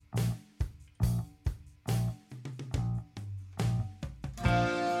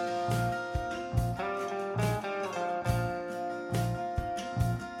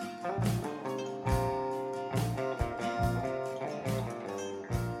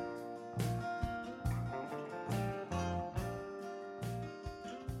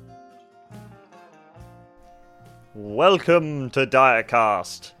Welcome to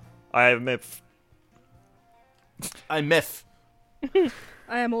Diacast. I am Myth. I'm Meth.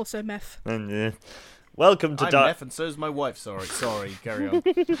 I am also Meth. Welcome to I'm Meth, and so is my wife. Sorry, carry on.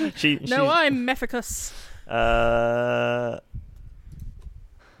 No, I'm Mephicus.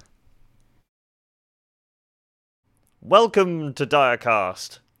 Welcome to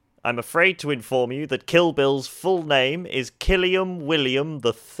Diacast. I'm afraid to inform you that Kill Bill's full name is Killiam William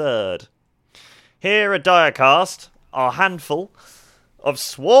III. Here at Diacast, our handful of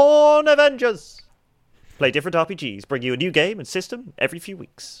sworn Avengers play different RPGs, bring you a new game and system every few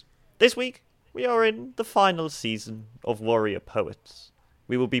weeks. This week, we are in the final season of Warrior Poets.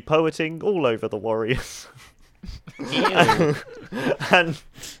 We will be poeting all over the warriors. And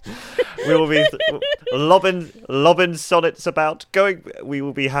we will be lobbing sonnets about we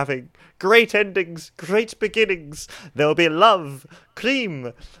will be having great endings, great beginnings. There will be love,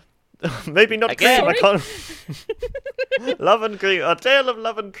 cream, maybe not Again. cream, I can't. Love and cream, a tale of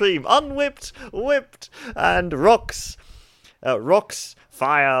love and cream, unwhipped, whipped, and rocks,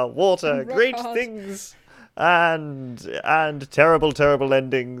 fire, water, Rock great hard. things. And terrible, terrible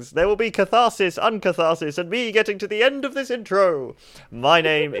endings. There will be catharsis, uncatharsis, and me getting to the end of this intro. My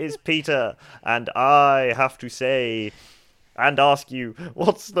name is Peter, and I have to say and ask you,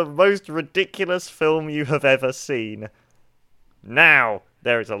 what's the most ridiculous film you have ever seen? Now,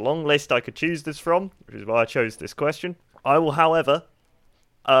 there is a long list I could choose this from, which is why I chose this question. I will, however,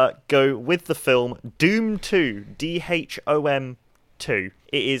 go with the film Doom 2, DHOM 2.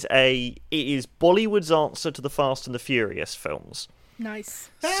 It is Bollywood's answer to the Fast and the Furious films. Nice.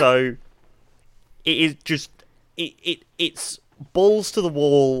 So it is just it's balls to the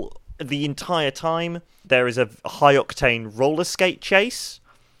wall the entire time. There is a high octane roller skate chase.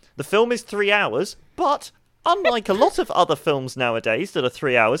 The film is 3 hours, but unlike a lot of other films nowadays that are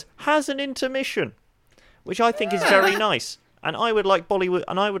 3 hours, has an intermission, which I think is very nice. And I would like Bollywood,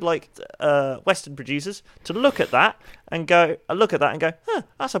 and I would like Western producers to look at that and go, huh,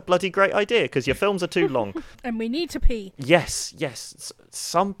 that's a bloody great idea, because your films are too long. And we need to pee. Yes.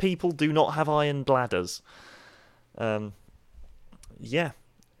 Some people do not have iron bladders. Yeah.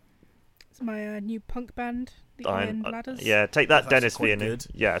 It's my new punk band, the Iron Bladders. Yeah, take that, That's Dennis quite Villeneuve.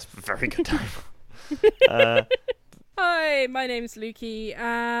 good. Yeah, it's a very good time. Hi, my name's Lukey,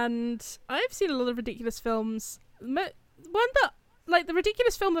 and I've seen a lot of ridiculous films. The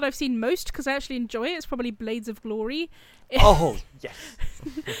ridiculous film that I've seen most, because I actually enjoy it, is probably Blades of Glory. Oh, yes.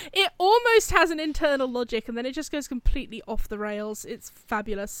 It almost has an internal logic, and then it just goes completely off the rails. It's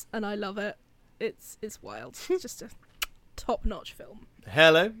fabulous, and I love it. It's wild. It's just a top-notch film.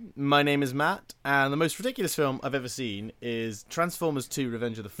 Hello, my name is Matt, and the most ridiculous film I've ever seen is Transformers 2: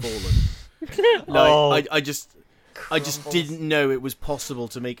 Revenge of the Fallen. I just didn't know it was possible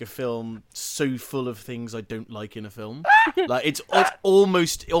to make a film so full of things I don't like in a film. Like it's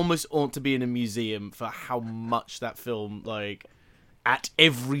almost ought to be in a museum for how much that film, like, at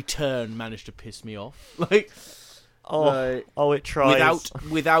every turn managed to piss me off. Like, it tries.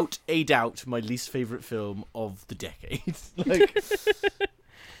 without a doubt, my least favourite film of the decade. Like,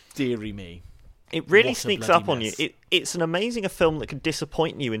 dearie me. It really What a sneaks bloody up on you. mess. It's an amazing film that can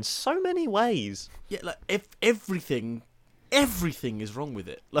disappoint you in so many ways. Yeah, like everything is wrong with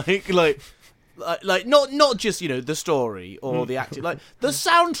it. Like not just, the story or the acting. Like the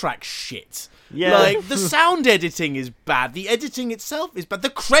soundtrack shit. Yeah. Like the sound editing is bad. The editing itself is bad. The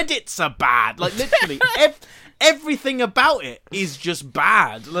credits are bad. Like literally everything about it is just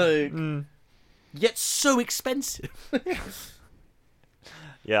bad. Like yet so expensive.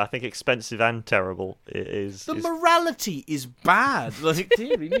 Yeah, I think expensive and terrible it is. The morality is bad. Like,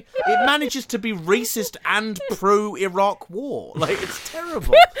 dearie me. It manages to be racist and pro-Iraq war. Like, it's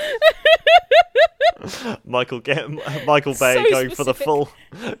terrible. Michael Bay So going for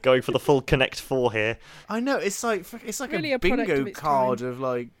the full Connect 4 here. I know, it's like Really a a product bingo of its card time. of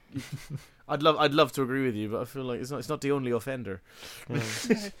like. I'd love to agree with you, but I feel like it's not the only offender.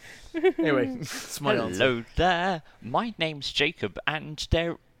 Anyway, it's my answer. Hello there, my name's Jacob, and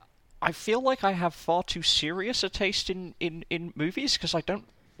I feel like I have far too serious a taste in movies, because I don't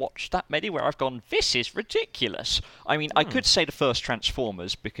watch that many where I've gone, this is ridiculous. I mean, I could say the first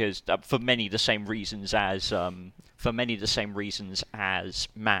Transformers, because for many the same reasons as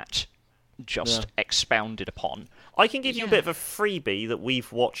Matt just expounded upon. I can give you a bit of a freebie that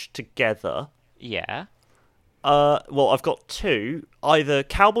we've watched together. Yeah. Well, I've got two. Either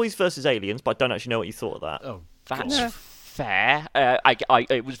Cowboys versus Aliens, but I don't actually know what you thought of that. Oh, That's Yeah. fair.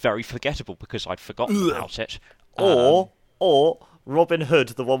 It was very forgettable because I'd forgotten about it. Or Robin Hood,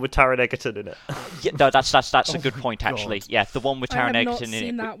 the one with Taron Egerton in it. Yeah, no, that's a good point actually. Yeah, the one with I Taron have not Egerton in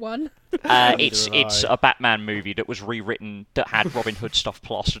seen it. that one. It's a Batman movie that was rewritten that had Robin Hood stuff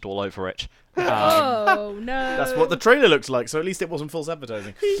plastered all over it. Oh no! That's what the trailer looks like. So at least it wasn't false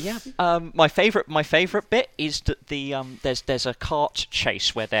advertising. Yeah. My favorite bit is that there's a cart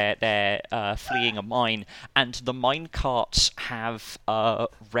chase where they're fleeing a mine, and the mine carts have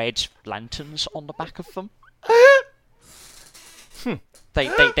red lanterns on the back of them.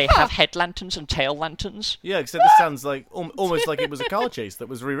 They have head lanterns and tail lanterns. Yeah, except this sounds like almost like it was a car chase that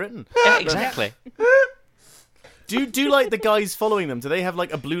was rewritten. Yeah, exactly. Do like the guys following them? Do they have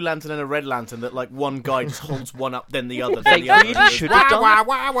like a blue lantern and a red lantern that like one guy just holds one up, then the other, then They the other? really should have done. Wah,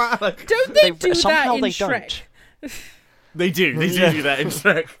 wah, wah. Like, Don't they do somehow that in they Shrek? don't. they do do that in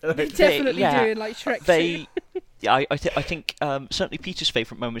Shrek. They definitely yeah, do in like Shrek. They, I think certainly Peter's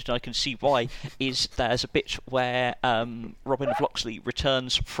favourite moment, and I can see why, is there's a bit where Robin of Locksley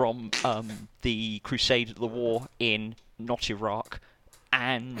returns from the Crusade of the War in not Iraq,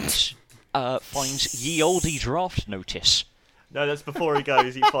 and finds Ye Olde draft notice No, that's before he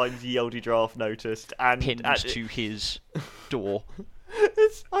goes. He finds Ye Olde draft notice and pinned to his door.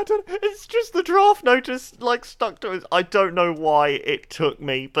 It's just the draft notice like stuck to it. I don't know why it took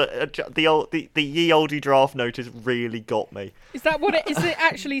me, but the Ye Olde draft notice really got me. Is that what it is? It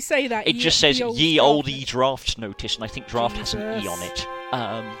actually say that? It just says Ye Olde draft notice, and I think draft has an E on it.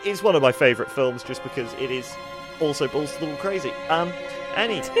 It's one of my favourite films just because it is also balls to the wall crazy.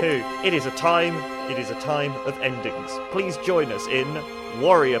 Anywho, it is a time of endings. Please join us in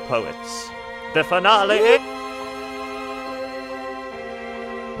Warrior Poets. The finale.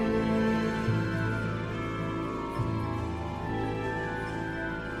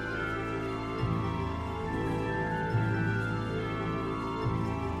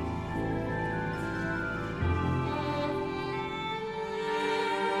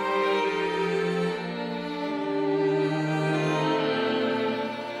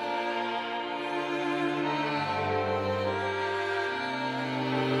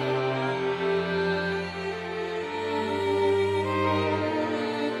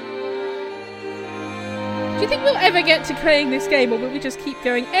 Do you think we'll ever get to playing this game, or will we just keep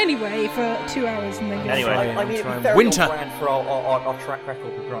going anyway for 2 hours and then go? Anyway. I mean, it'd be very Winter. on-brand for our track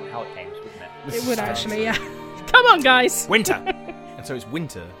record with Grunt Howard games, wouldn't it? It would actually, yeah. Come on, guys. Winter. And so it's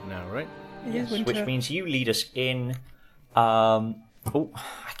winter now, right? It is winter. Which means you lead us in. I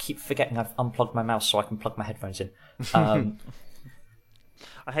keep forgetting I've unplugged my mouse so I can plug my headphones in. I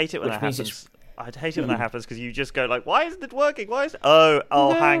hate it when Which that means happens. I hate it when that happens because you just go like, "Why isn't it working? Why is it?" Oh,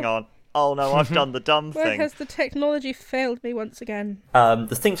 No. hang on. Oh no, I've done the dumb Why thing. has the technology failed me once again? The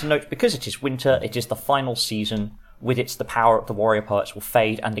thing to note, because it is winter, it is the final season. With it, the power of the Warrior Poets will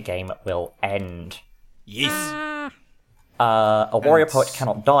fade and the game will end. Yes. Ah, A Warrior Poet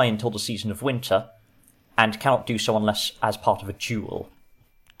cannot die until the season of winter, and cannot do so unless as part of a duel.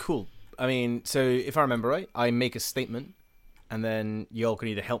 Cool. I mean, so if I remember right, I make a statement, and then y'all can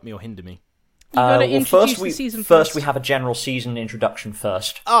either help me or hinder me. you gotta Well, introduce first the season first we have a general season introduction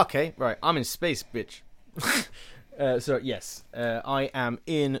first. Okay, right. I'm in space, bitch. So yes, I am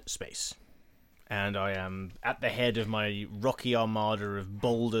in space, and I am at the head of my rocky armada of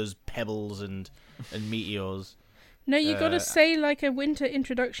boulders, pebbles, and meteors. No, you gotta say like a winter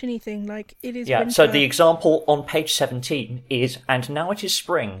introduction-y thing, like it is Yeah, winter. so the example on page 17 is, and now it is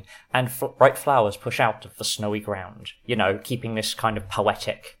spring, and bright flowers push out of the snowy ground. You know, keeping this kind of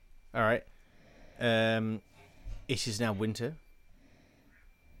poetic. All right. It is now winter,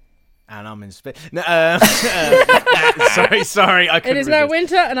 and I'm in space. No, sorry, I couldn't It is now resist.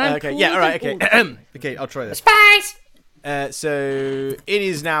 winter, and I'm Okay, cool yeah, all right, with okay. it. Okay, I'll try this. Spice! So it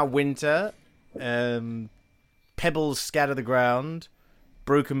is now winter. Pebbles scatter the ground.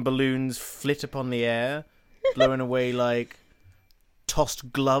 Broken balloons flit upon the air, blowing away like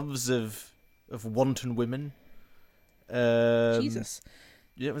tossed gloves of wanton women. Jesus.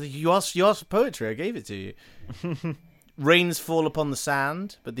 Yeah, you asked for poetry. I gave it to you. Rains fall upon the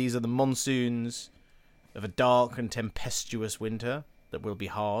sand, but these are the monsoons of a dark and tempestuous winter that will be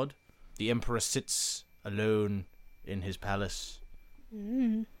hard. The emperor sits alone in his palace,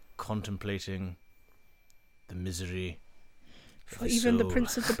 contemplating the misery. For even the soul.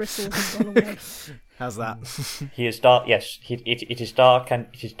 Prince of the Bristles has gone away. How's that? He is dark. Yes, it is dark, and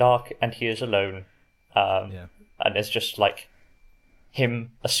he is alone. Yeah. And there's just like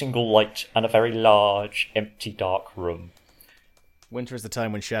him, a single light, and a very large, empty, dark room. Winter is the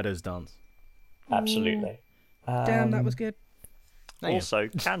time when shadows dance. Absolutely. Damn, that was good. Thank you. Also,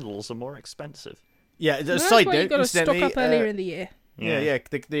 candles are more expensive. Yeah, a That's side why you note, gotta stock incidentally, up earlier in the year. Yeah.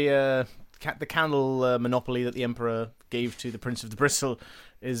 The candle monopoly that the emperor gave to the Prince of the Bristle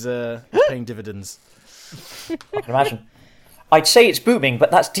is paying dividends. I can imagine. I'd say it's booming, but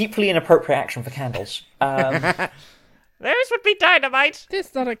that's deeply inappropriate action for candles. Those would be dynamite.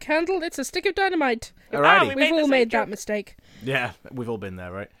 It's not a candle, it's a stick of dynamite. Alrighty. We've all made that mistake. Yeah, we've all been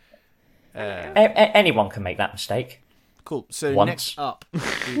there, right? Anyone can make that mistake. Cool. So Once. next up,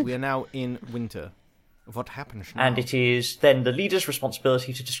 we are now in winter. What happens now? And it is then the leader's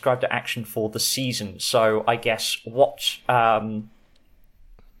responsibility to describe the action for the season. So I guess what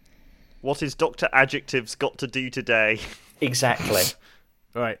is Dr. Adjectives got to do today? exactly?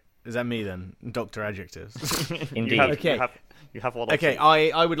 Right. Is that me then? Dr. Adjectives. Indeed. You have one. Okay,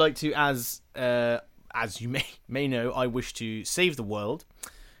 I would like to, as you may know, I wish to save the world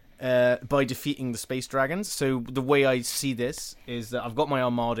by defeating the space dragons. So the way I see this is that I've got my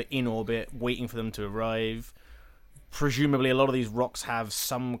armada in orbit, waiting for them to arrive. Presumably, a lot of these rocks have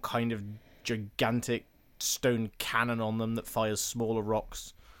some kind of gigantic stone cannon on them that fires smaller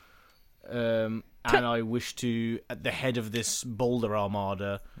rocks. And I wish to, at the head of this boulder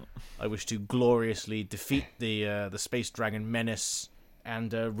armada, I wish to gloriously defeat the space dragon menace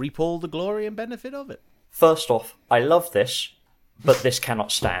and reap all the glory and benefit of it. First off, I love this, but this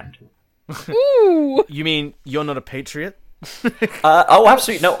cannot stand. Ooh! You mean you're not a patriot? Oh,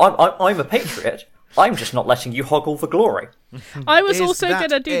 absolutely no. I'm a patriot. I'm just not letting you hog all the glory. I was Is also that going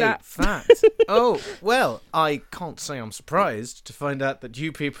to do a that. fact? Oh, well, I can't say I'm surprised to find out that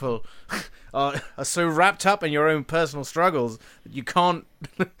you people are so wrapped up in your own personal struggles that you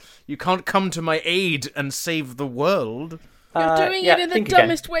can't come to my aid and save the world. You're doing yeah, it in the think again.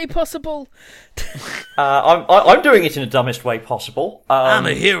 dumbest way possible. I'm doing it in the dumbest way possible. I'm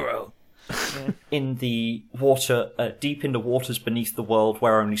a hero. In the water, deep in the waters beneath the world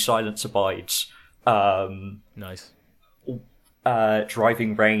where only silence abides. Nice.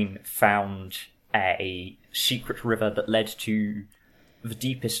 Driving Rain found a secret river that led to the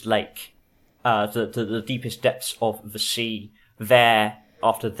deepest lake, the deepest depths of the sea. There,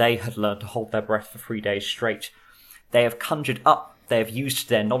 after they had learned to hold their breath for 3 days straight, they have used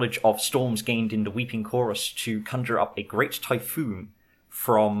their knowledge of storms gained in the Weeping Chorus to conjure up a great typhoon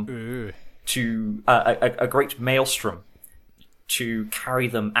to a great maelstrom to carry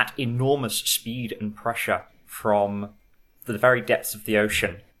them at enormous speed and pressure from the very depths of the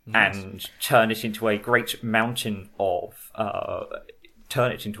ocean and turn it into a great mountain of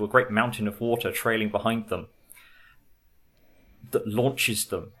water trailing behind them that launches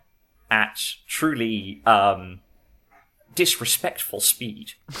them at truly disrespectful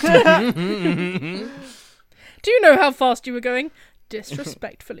speed. Do you know how fast you were going?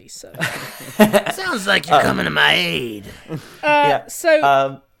 Disrespectfully so. Sounds like you're coming to my aid.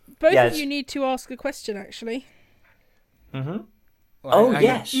 So, both yes. of you need to ask a question, actually. Oh,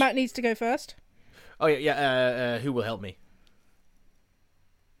 yes. Matt needs to go first. Oh, yeah. Who will help me?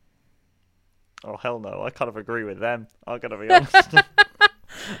 Oh, hell no. I kind of agree with them. I'm going to be honest.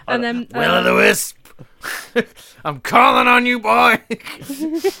 And then... Will-o'-the-wisp. I'm calling on you, boy.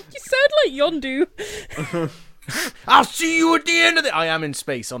 You sound like Yondu. I'll see you at the end of the... I am in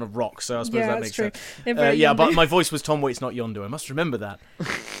space on a rock, so I suppose that makes sense. Yeah, but my voice was Tom Waits, not Yondu. I must remember that.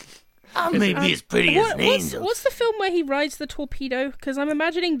 I may be as pretty as an angel. What's the film where he rides the torpedo? Because I'm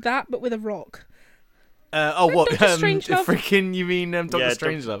imagining that, but with a rock. What? Dr. Strangelove? Freaking, you mean Dr. Yeah,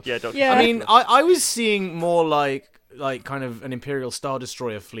 Strangelove? Yeah, Dr. Yeah. I mean, I was seeing more like kind of an Imperial Star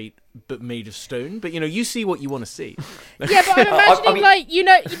Destroyer fleet, but made of stone. But you see what you want to see. Yeah, but I'm imagining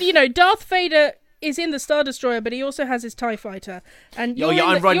I mean- Darth Vader is in the Star Destroyer, but he also has his TIE fighter. And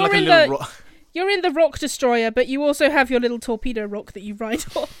I'm riding like a little rock. You're in the Rock Destroyer, but you also have your little torpedo rock that you ride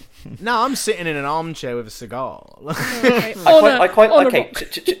on. No, I'm sitting in an armchair with a cigar. Okay.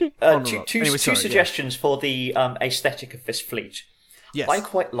 Two suggestions for the aesthetic of this fleet. Yes. I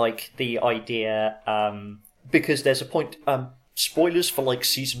quite like the idea because there's a point. Spoilers for like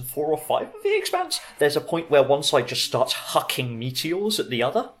season 4 or 5 of The Expanse. There's a point where one side just starts hucking meteors at the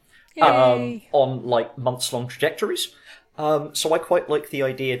other on like months-long trajectories. So I quite like the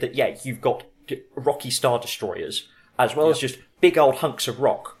idea that you've got rocky Star Destroyers as well as just big old hunks of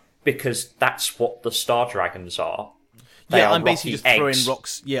rock, because that's what the Star Dragons are. I'm basically just throwing eggs.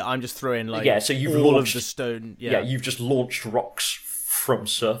 rocks. Yeah, I'm just throwing so you've all launched, of the stone. You've just launched rocks from the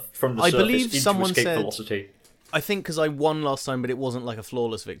surface I believe into someone escape said- velocity. I think because I won last time, but it wasn't like a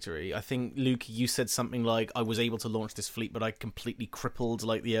flawless victory. I think, Luke, you said something like, I was able to launch this fleet, but I completely crippled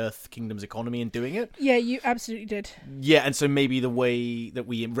like the Earth Kingdom's economy in doing it. Yeah, you absolutely did. Yeah, and so maybe the way that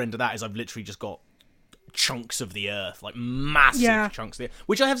we render that is I've literally just got chunks of the Earth, like massive chunks there,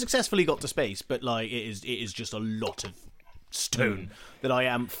 which I have successfully got to space, but like it is just a lot of stone that I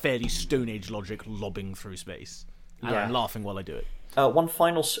am fairly Stone Age logic lobbing through space. And I'm laughing while I do it. One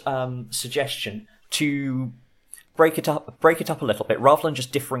final suggestion to break it up a little bit. Rather than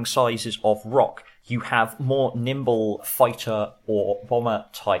just differing sizes of rock, you have more nimble fighter or bomber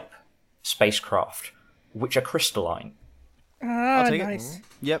type spacecraft, which are crystalline. Ah, take it. nice.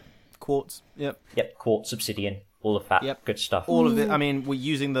 Yep, quartz. Yep, Quartz, obsidian, all of that good stuff. all of it. I mean, we're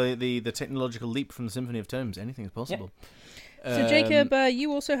using the technological leap from the Symphony of Tones. Anything is possible. So, Jacob,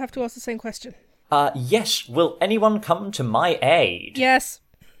 you also have to ask the same question. Yes, will anyone come to my aid? Yes.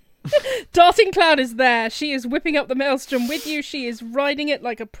 Darting Cloud is there. She is whipping up the maelstrom with you. She is riding it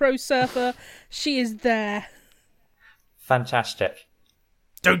like a pro surfer. She is there. Fantastic.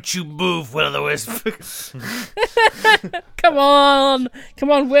 Don't you move, Will-o-the-Wisp. Come on,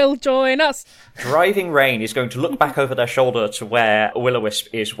 Will, join us. Driving Rain is going to look back over their shoulder to where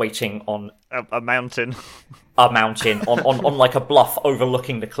Will-o-Wisp is waiting on A mountain. a mountain, on like a bluff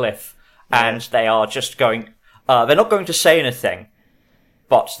overlooking the cliff. And they are just going... they're not going to say anything,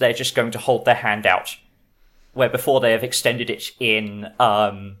 but they're just going to hold their hand out. Where before they have extended it in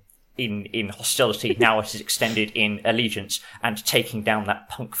hostility, now it is extended in allegiance and taking down that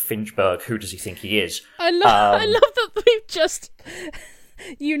punk Finchberg. Who does he think he is? I love that we've just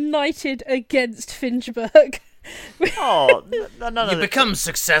united against Finchberg. Oh, none of You it. become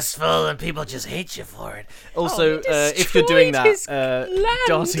successful and people just hate you for it. Also, he if you're doing destroyed his that, land.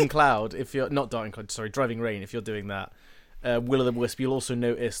 Darting Cloud, if you're not Darting Cloud, sorry, Driving Rain, if you're doing that, Will-o-the-Wisp, you'll also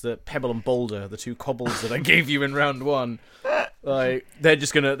notice that Pebble and Boulder, the two cobbles that I gave you in round one, like they're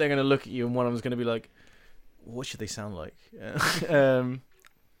gonna look at you and one of them's gonna be like, what should they sound like? I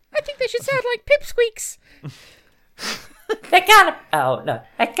think they should sound like pipsqueaks. They're gonna... Oh, no.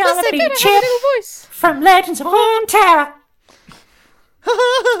 They're gonna They're be gonna have a Chip little voice. from Legends of Runeterra.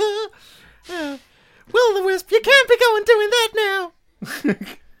 Will-o-the-Wisp, you can't be going doing that now.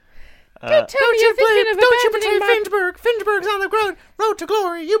 Don't tell me you're thinking of abandoning my... Finchberg. Finchberg's on the road to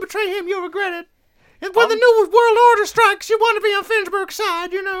glory. You betray him, you'll regret it. And when the new world order strikes, you want to be on Finchberg's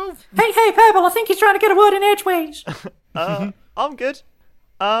side, you know. Hey, Pebble, I think he's trying to get a word in edgeways. I'm good.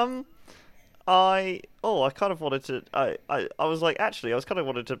 I kind of wanted to. I was like, actually, I was kind of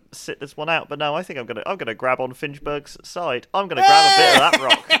wanted to sit this one out, but no, I think I'm gonna grab on Finchberg's side. I'm gonna grab a bit of that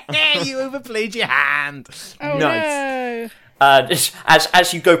rock. You overplayed your hand. Oh, Nice. no.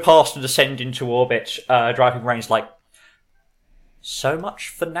 As you go past and descend into orbit, Driving Rain's like, so much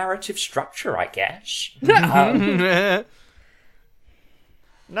for narrative structure, I guess. No,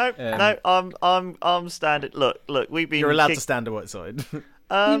 I'm standing. Look, we've been. You're allowed to stand outside.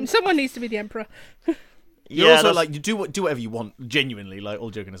 Someone needs to be the emperor. You're Yeah, also that's- like you do whatever you want. Genuinely, like all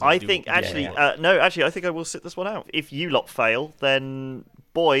joking aside. I do think what- actually, I think I will sit this one out. If you lot fail, then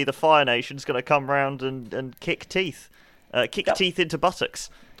boy, the Fire Nation's going to come round and kick teeth, teeth into buttocks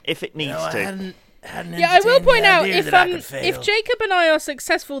if it needs to. Yeah, I will point out if Jacob and I are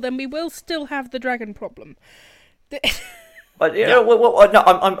successful, then we will still have the dragon problem. But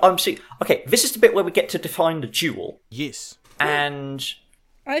no, I'm seeing. Okay, this is the bit where we get to define the duel, Yes. and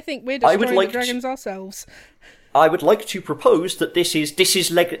I think we're I would destroying like the to- dragons ourselves. I would like to propose that this is a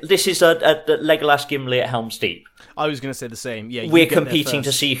Legolas Gimli at Helm's Deep. I was going to say the same. Yeah, you We're get there competing to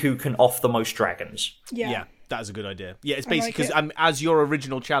first. see who can off the most dragons. Yeah, that is a good idea. Yeah, it's I like basically because it. as your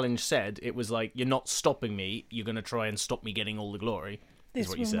original challenge said, it was like you're not stopping me. You're going to try and stop me getting all the glory. This is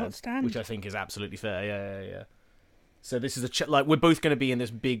what you will said, not stand. which I think is absolutely fair. Yeah. So this is like we're both going to be in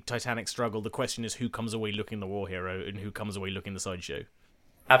this big Titanic struggle. The question is who comes away looking the war hero and who comes away looking the sideshow.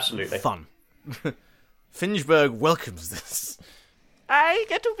 Absolutely. Fun. Finchberg welcomes this. I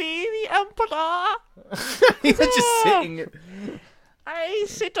get to be the emperor. He's just sitting. I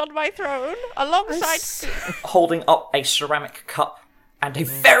sit on my throne alongside. Holding up a ceramic cup and a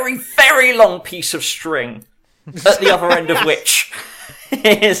very, very long piece of string, at the other end of which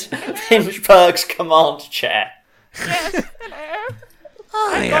is Finchberg's command chair. Yes, hello.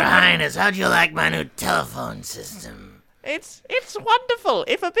 Oh, Your Highness, how'd you like my new telephone system? It's wonderful,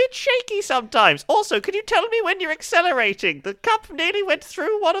 if a bit shaky sometimes. Also, can you tell me when you're accelerating? The cup nearly went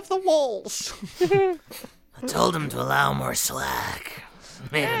through one of the walls. I told him to allow more slack.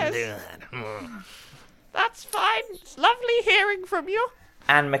 Made him Yes. do that. That's fine. It's lovely hearing from you.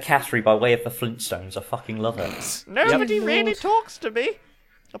 Anne McCaffrey by way of the Flintstones. I fucking love it. Nobody Yep. really Lord. talks to me,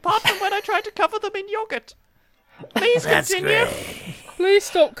 apart from when I try to cover them in yogurt. Please That's continue. great. Please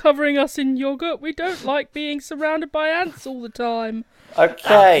stop covering us in yogurt. We don't like being surrounded by ants all the time.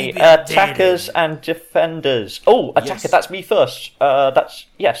 Okay, keep it attackers and defenders. Oh, attacker, Yes. that's me first. That's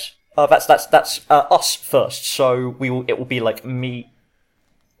yes. That's us first. So it will be like me.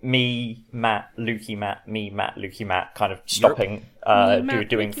 me, Matt, Lukey, Matt, me, Matt, Lukey, Matt, kind of stopping, Me, Matt,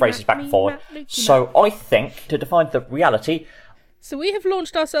 doing Lukey, phrases Matt, back me, and forward. Matt, Lukey, So I think, to define the reality, So we have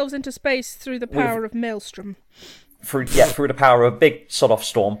launched ourselves into space through the power of Maelstrom. through the power of a big sod-off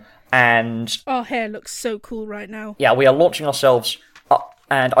storm, and Our hair looks so cool right now. yeah, we are launching ourselves up,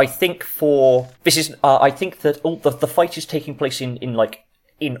 and I think I think that all the fight is taking place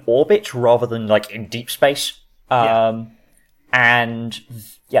in orbit rather than like in deep space. And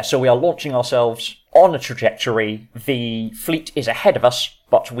yeah, so we are launching ourselves on a trajectory. The fleet is ahead of us,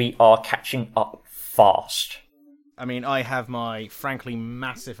 but we are catching up fast. I mean, I have my frankly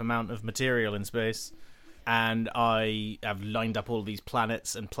massive amount of material in space, and I have lined up all these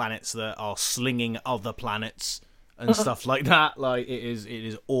planets and planets that are slinging other planets and stuff like that. Like it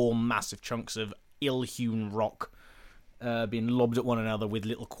is all massive chunks of ill-hewn rock being lobbed at one another with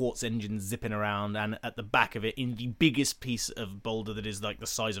little quartz engines zipping around, and at the back of it, in the biggest piece of boulder that is like the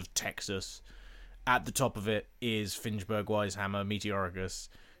size of Texas, at the top of it is Finchberg Wisehammer Meteoricus,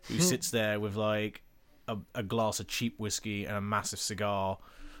 who sits there with like a glass of cheap whiskey and a massive cigar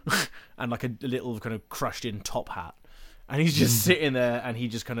and like a little kind of crushed in top hat, and he's just sitting there, and he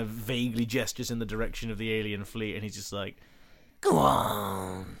just kind of vaguely gestures in the direction of the alien fleet, and he's just like, go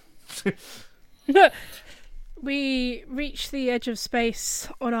on. We reach the edge of space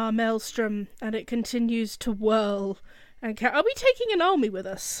on our Maelstrom, and it continues to whirl. And are we taking an army with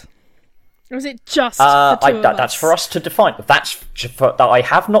us? Or is it just the two of us? That's for us to define. That I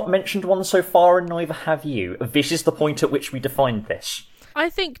have not mentioned one so far, and neither have you. This is the point at which we defined this. I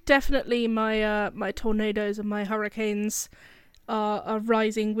think definitely my tornadoes and my hurricanes are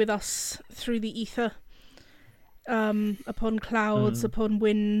rising with us through the ether. Upon clouds, upon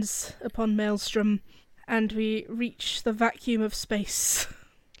winds, upon Maelstrom. And we reach the vacuum of space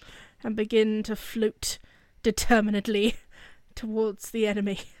and begin to float determinedly towards the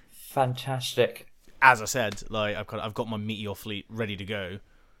enemy. Fantastic. As I said, like I've got my meteor fleet ready to go,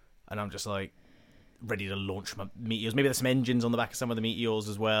 and I'm just like ready to launch my meteors. Maybe there's some engines on the back of some of the meteors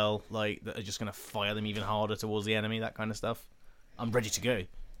as well, like that are just going to fire them even harder towards the enemy. That kind of stuff. I'm ready to go.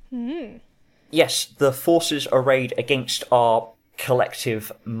 Yes, the forces arrayed against our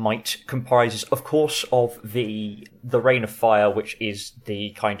collective might comprises, of course, of the Rain of Fire, which is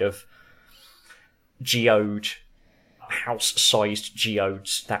the kind of geode, house-sized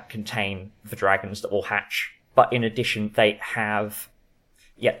geodes that contain the dragons that will hatch. But in addition, they have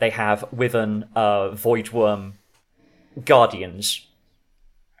Wyvern, Voidworm guardians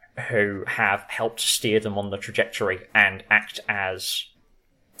who have helped steer them on the trajectory and act as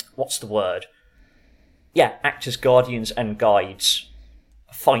act as guardians and guides,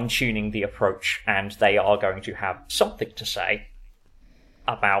 fine-tuning the approach, and they are going to have something to say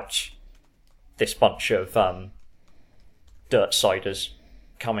about this bunch of dirt-siders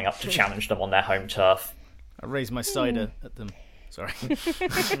coming up to challenge them on their home turf. I raise my cider at them. Sorry.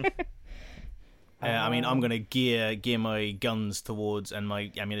 I mean, I'm going to gear my guns towards, and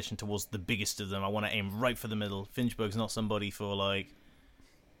my ammunition towards the biggest of them. I want to aim right for the middle. Finchberg's not somebody for, like,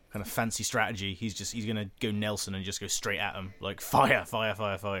 kind of fancy strategy. He's going to go Nelson and just go straight at him. Like, fire, fire,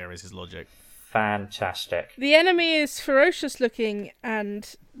 fire, fire is his logic. Fantastic. The enemy is ferocious looking,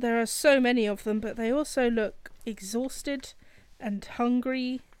 and there are so many of them, but they also look exhausted and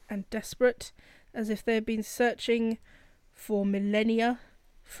hungry and desperate, as if they've been searching for millennia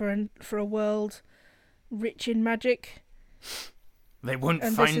for a world rich in magic. They won't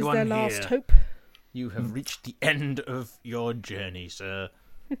and find this is one their here. last hope. You have reached the end of your journey, sir.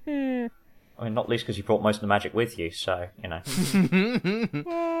 I mean, not least because you brought most of the magic with you, so, you know.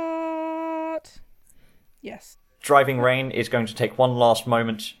 What? Yes. Driving Rain is going to take one last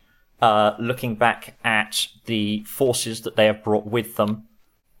moment, looking back at the forces that they have brought with them.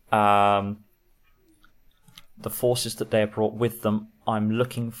 The forces that they have brought with them, I'm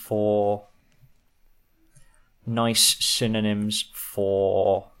looking for nice synonyms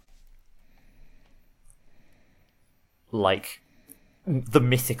for, like, the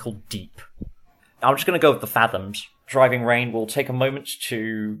mythical deep. I'm just going to go with the fathoms. Driving Rain will take a moment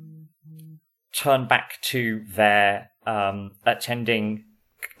to turn back to their attending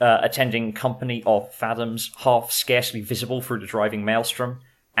company of fathoms, half scarcely visible through the driving maelstrom,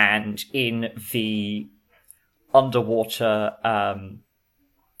 and in the underwater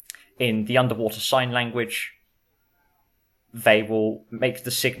sign language, they will make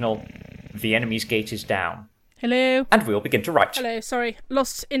the signal, "The enemy's gate is down." Hello. And we'll begin to write. Hello. Sorry,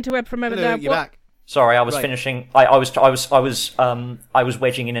 lost interweb for a moment Hello, there. you're back. Sorry, I was Right. finishing. I was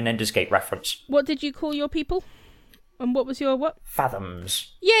wedging in an Ender's Gate reference. What did you call your people? And what was your what?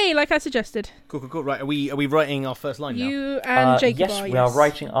 Fathoms. Yay, like I suggested. Cool. Right, are we writing our first line now? You and Jacob yes, are, we are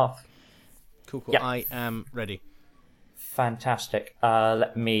writing off. Cool. Yep. I am ready. Fantastic.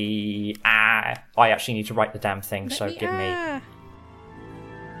 Let me. I actually need to write the damn thing, Let so me- give me. ah.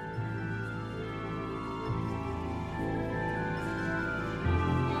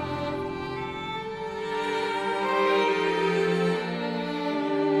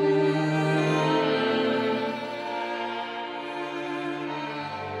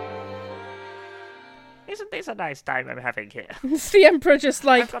 Isn't this a nice time I'm having here? It's the Emperor just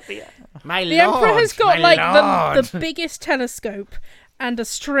like... I've got the. My The Emperor has got like the biggest telescope and a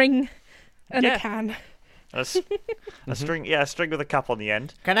string and Yeah. a can. A string, a string with a cup on the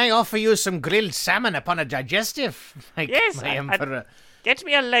end. Can I offer you some grilled salmon upon a digestive? Yes, my Emperor. Get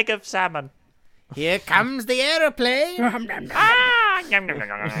me a leg of salmon. Here comes the aeroplane. Ah! Yum, yum, yum, yum,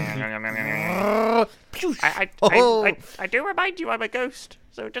 yum, yum, yum, yum. I do remind you I'm a ghost,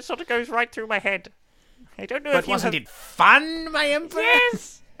 so it just sort of goes right through my head. I don't know But if you wasn't have... it fun, my Emperor?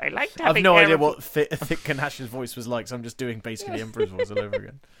 Yes! I liked I've having no idea aeroplanes. what Thick Ganash's voice was like, so I'm just doing basically the Emperor's voice all over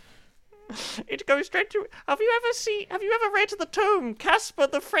again. It goes straight to... Have you ever read the tome, Casper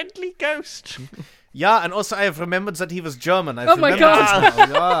the Friendly Ghost? Yeah, and also I have remembered that he was German. Oh my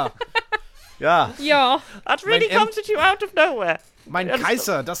God. Yeah. Yeah. That really Mein comes at you out of nowhere. Mein Yes.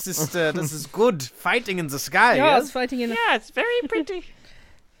 Kaiser, das ist good. Fighting in the sky, Yeah, yes? it's fighting in the... Yeah, it's very pretty.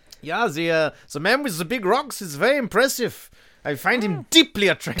 Yeah, the man with the big rocks is very impressive. I find him deeply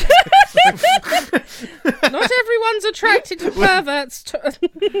attractive. Not everyone's attracted to perverts.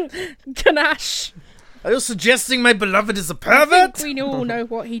 Ganache. Are you suggesting my beloved is a I pervert? think we all know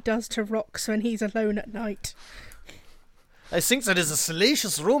what he does to rocks when he's alone at night. I think that is a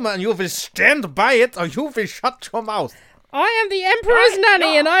salacious rumor, and you will stand by it, or you will shut your mouth. I am the Emperor's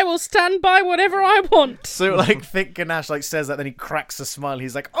nanny, and I will stand by whatever I want. So, like, Thick Ganache, says that, then he cracks a smile.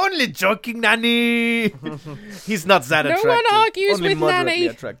 He's like, only joking, Nanny! He's not that No attractive. one argues only with moderately Nanny.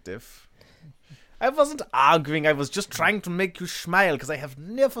 attractive. I wasn't arguing, I was just trying to make you smile, because I have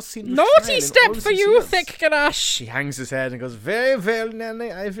never seen you smile Naughty in step all for these you, years. Thick Ganache. He hangs his head and goes, very well,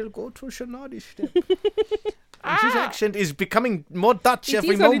 Nanny, I will go to Shanadi step. And his accent is becoming more Dutch It every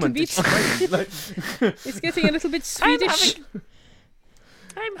is a little moment. bit. It's strange. Like, It's getting a little bit Swedish.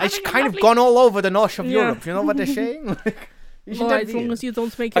 it's kind of gone all over the north of Yeah. Europe, you know what they're saying? Like, isn't Well, that as long weird? as you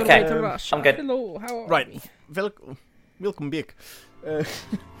don't make your Okay, way to Russia. I'm good. Hello, how are Right, we? welcome back.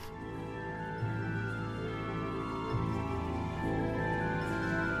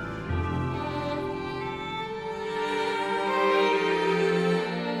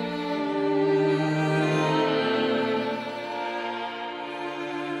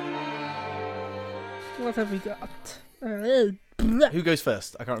 What have we got? Who goes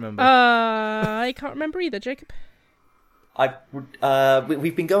first? I can't remember. I can't remember either, Jacob. I would.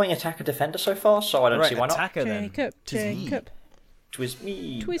 We've been going attacker defender so far, so I don't see why not. attacker then. Jacob, Tis ye. Jacob. Twas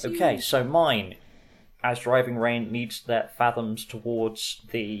me. Twas you. Okay, so mine, as driving rain needs their fathoms towards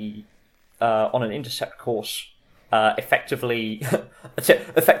the on an intercept course, effectively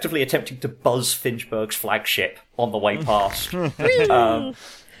attempting to buzz Finchberg's flagship on the way past.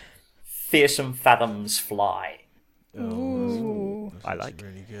 Fearsome fathoms fly. Ooh. I like. That's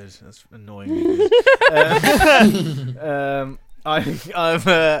really good. That's annoyingly good. I've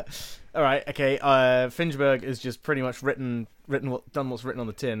all right. Okay. Finchberg is just pretty much done what's written on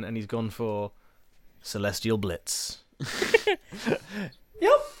the tin, and he's gone for Celestial Blitz.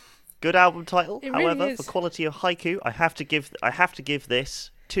 Yep. Good album title. It really However, is. for quality of haiku, I have to give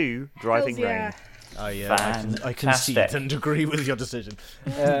this to Driving Hells Rain. yeah. Oh yeah, I can see Fantastic. and agree with your decision.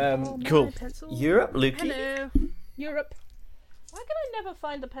 Oh, my Cool. pencil. Europe, Lukey. Hello, Europe. Why can I never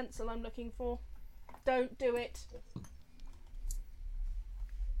find the pencil I'm looking for? Don't do it.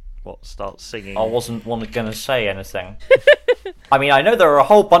 What? Start singing. I wasn't going to say anything. I mean, I know there are a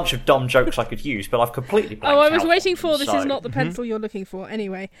whole bunch of dumb jokes I could use, but I've completely blanked Oh, I was out waiting on for them, this so- is not the pencil you're looking for.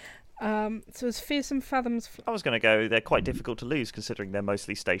 Anyway, so it's Fearsome Fathoms. I was going to go. They're quite difficult to lose considering they're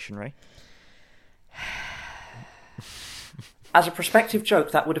mostly stationary. As a prospective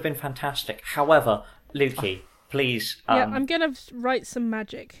joke, that would have been fantastic. However, Lukey, please. Yeah, I'm gonna write some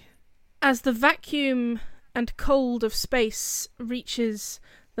magic. As the vacuum and cold of space reaches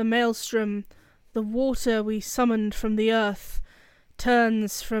the maelstrom, the water we summoned from the earth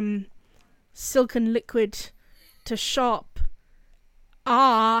turns from silken liquid to sharp,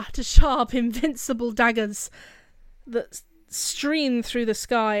 invincible daggers that stream through the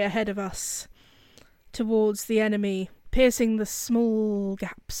sky ahead of us towards the enemy, piercing the small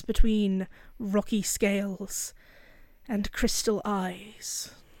gaps between rocky scales and crystal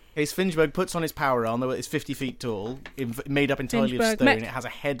eyes. Finchberg puts on his power armor. It's 50 feet tall, made up entirely of Finchberg stone. mech. It has a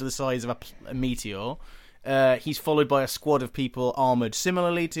head the size of a meteor. He's followed by a squad of people armored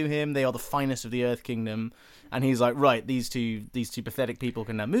similarly to him. They are the finest of the Earth Kingdom. And he's like, right, these two pathetic people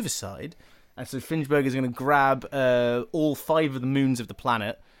can now move aside. And so Finchberg is going to grab all 5 of the moons of the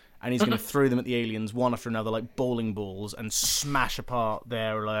planet, and he's going to throw them at the aliens one after another like bowling balls and smash apart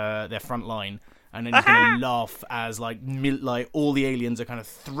their front line. And then he's going to laugh as like all the aliens are kind of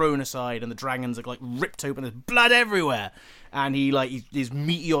thrown aside and the dragons are like ripped open. There's blood everywhere, and his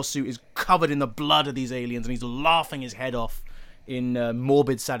meteor suit is covered in the blood of these aliens, and he's laughing his head off in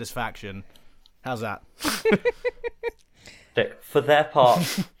morbid satisfaction. How's that? For their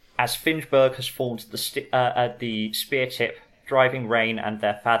part, as Finchberg has formed the spear tip, Driving Rain and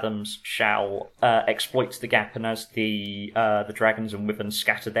their fathoms shall exploit the gap, and as the dragons and wyverns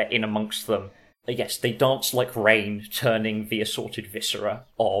scatter, they're in amongst them. Yes, they dance like rain, turning the assorted viscera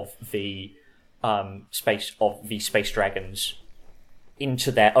of the space dragons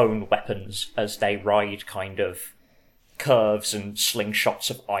into their own weapons as they ride kind of curves and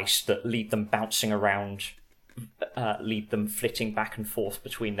slingshots of ice that lead them bouncing around, lead them flitting back and forth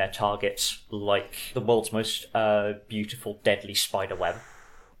between their targets like the world's most beautiful, deadly spider web.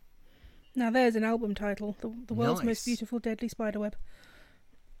 Now there's an album title. The world's Nice. most beautiful, deadly spiderweb.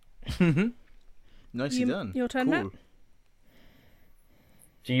 Nicely done. Your turn, cool. Matt.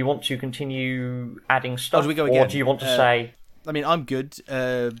 Do you want to continue adding stuff, do we go or again? do you want to say... I mean, I'm good.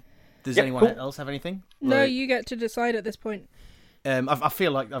 Does Yep, anyone cool. else have anything? No, Like, you get to decide at this point. I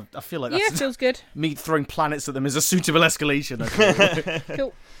feel like Yeah, that's feels good. me throwing planets at them is a suitable escalation. I feel.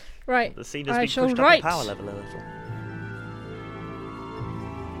 Cool. Right. The scene has I been shall pushed write. up the power level a little.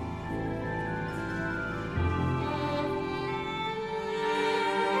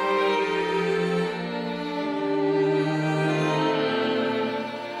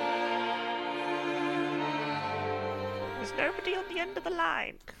 There's nobody on the end of the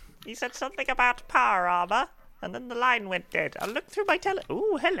line. He said something about power armor, and then the line went dead. I looked through my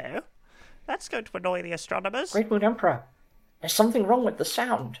Ooh, hello. That's going to annoy the astronomers. Great Moon Emperor, there's something wrong with the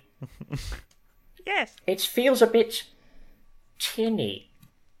sound. Yes. It feels a bit tinny.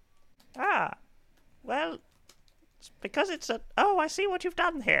 Ah. Well, it's because it's a... Oh, I see what you've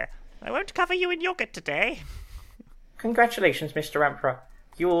done here. I won't cover you in yogurt today. Congratulations, Mr. Emperor.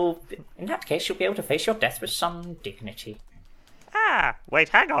 In that case, you'll be able to face your death with some dignity. Ah, wait,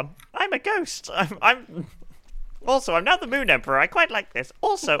 hang on. I'm a ghost. I'm... Also, I'm now the Moon Emperor. I quite like this.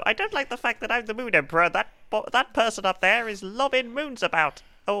 Also, I don't like the fact that I'm the Moon Emperor. That person up there is lobbing moons about.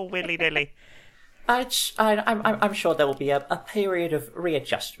 Oh, willy-nilly. I'm sure there will be a period of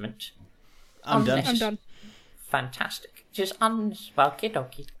readjustment. I'm done. I'm done. Fantastic. Just okie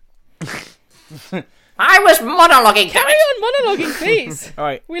dokie. I was monologuing. Carry on monologuing, please. All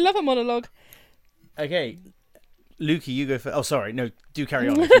right. We love a monologue. Okay. Lukey, you go first. Oh, sorry. No, do carry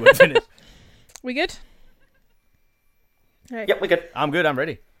on if you weren't finished. We good? Right. Yep, we're good. I'm good. I'm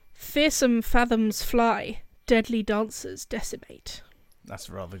ready. Fearsome fathoms fly, deadly dancers decimate. That's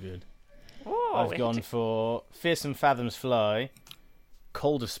rather good. Oh, I've gone for fearsome fathoms fly,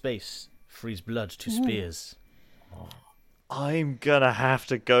 cold of space, freeze blood to spears. I'm gonna have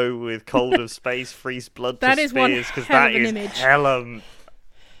to go with Cold of Space, Freeze Blood That to is one Spears, because hell that of an is image. hella...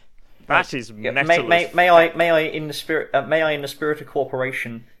 That is Yeah, metal. may I in the spirit of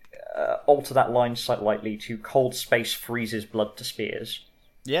cooperation alter that line slightly to cold space freezes blood to spears.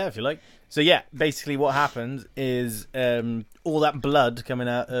 Yeah, if you like. So yeah, basically what happened is all that blood coming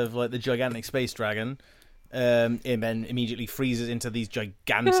out of like the gigantic space dragon, and then immediately freezes into these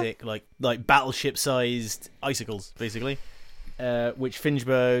gigantic like battleship-sized icicles, basically. Which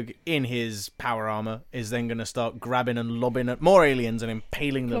Finchberg, in his power armor, is then going to start grabbing and lobbing at more aliens and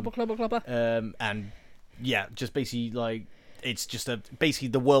impaling them. Clobber, clobber, clobber. And yeah, just basically like it's just basically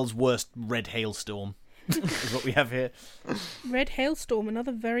the world's worst red hailstorm is what we have here. Red Hailstorm,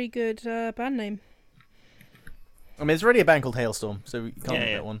 another very good band name. I mean, there's already a band called Hailstorm, so we can't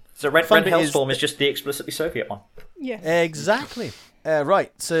get that one. So Red Fun bit Hailstorm is just the explicitly Soviet one. Yes. Exactly.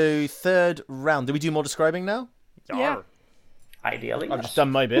 Right, so third round. Do we do more describing now? Yeah. Ideally, I've yes. just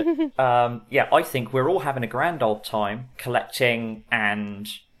done my bit. Yeah, I think we're all having a grand old time collecting and,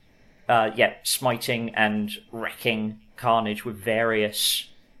 smiting and wrecking carnage with various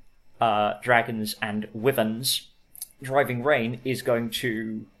dragons and wyverns. Driving Rain is going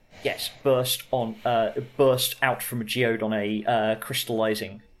to, burst out from a geode on a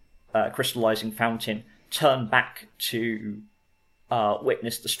crystallizing fountain, turn back to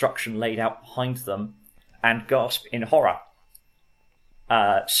witness destruction laid out behind them, and gasp in horror.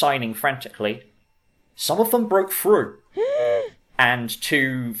 Signing frantically, some of them broke through. and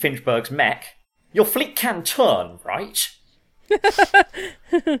to Finchberg's mech, your fleet can turn, right?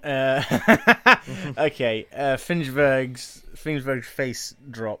 Okay, Finchberg's face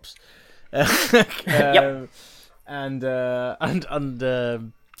drops. Yep. And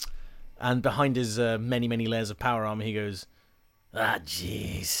behind his many layers of power armor, he goes,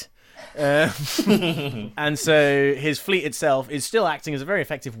 jeez. And so his fleet itself is still acting as a very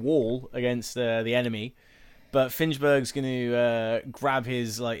effective wall against the enemy, but Finchberg's going to grab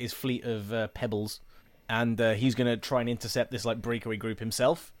his fleet of pebbles, and he's going to try and intercept this breakaway group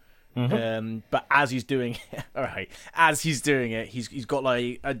himself. But as he's doing it, he's got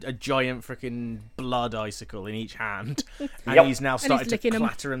a giant freaking blood icicle in each hand, and he's now started to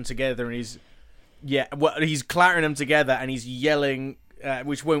clatter them together, and he's clattering them together, and he's yelling,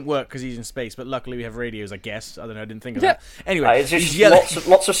 which won't work because he's in space. But luckily we have radios, I guess. I don't know. I didn't think of that. Anyway, it's just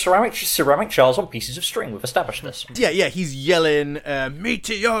lots of ceramic shards on pieces of string. We've established this. Yeah. He's yelling,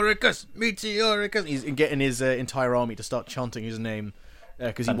 "Meteoricus, Meteoricus!" He's getting his entire army to start chanting his name.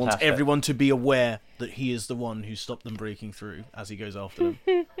 Because he wants everyone to be aware that he is the one who stopped them breaking through as he goes after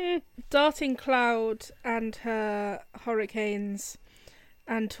them. Darting Cloud and her hurricanes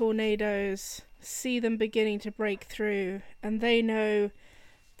and tornadoes see them beginning to break through, and they know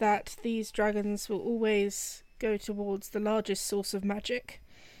that these dragons will always go towards the largest source of magic.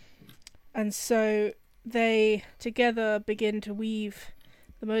 And so they together begin to weave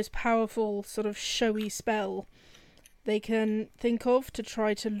the most powerful sort of showy spell they can think of to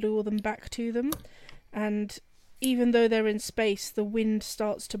try to lure them back to them. And even though they're in space, the wind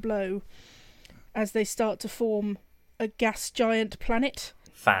starts to blow as they start to form a gas giant planet.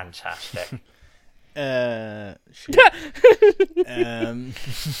 Fantastic.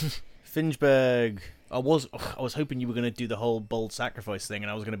 Finchberg, I was hoping you were going to do the whole bold sacrifice thing, and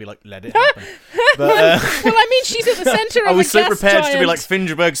I was going to be like, let it happen. But, well, I mean, she's at the centre of a gas giant. I was so prepared to be like,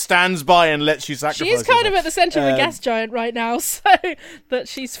 Finchberg stands by and lets you sacrifice. She is kind of at the centre of a gas giant right now, so that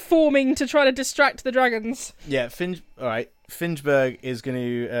she's forming to try to distract the dragons. Yeah, all right. Finchberg is going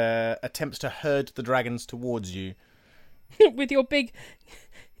to attempt to herd the dragons towards you with your big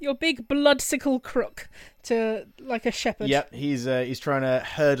blood sickle crook to like a shepherd. Yep, he's trying to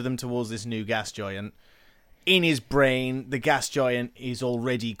herd them towards this new gas giant. In his brain, the gas giant is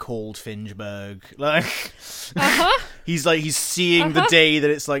already called Finchberg. He's seeing the day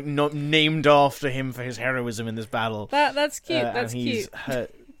that it's not named after him for his heroism in this battle. That's cute. That's cute.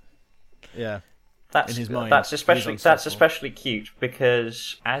 Yeah. That's, in his mind, that's especially cute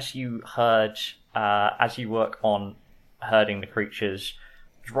because as you work on herding the creatures,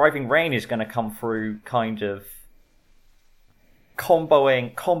 Driving Rain is going to come through kind of combo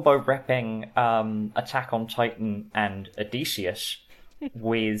repping Attack on Titan and Odysseus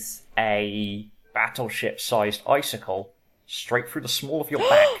with a battleship-sized icicle straight through the small of your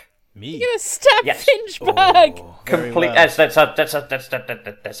back. Me? You're gonna stab Finchberg. Oh, complete. Well. There's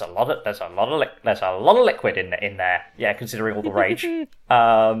a lot of liquid in there. Yeah, considering all the rage.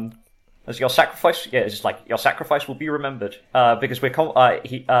 As your sacrifice, it's just your sacrifice will be remembered because they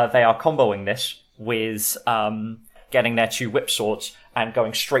are comboing this with getting their two whip swords and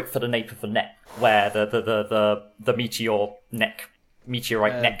going straight for the nape of the neck, where the meteorite neck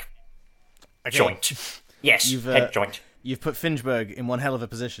joint. Yes, head joint. You've put Finchberg in one hell of a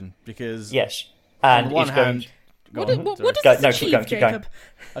position because yes, and on one hand, what does this achieve, Jacob?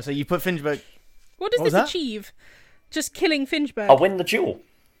 I say you put Finchberg. What does this achieve? Just killing Finchberg. I'll win the duel.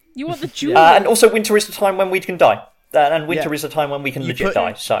 You want the duel? And also, winter is the time when we can die. And winter is the time when we can legit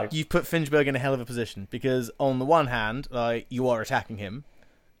die. So you put Finchberg in a hell of a position because, on the one hand, you are attacking him,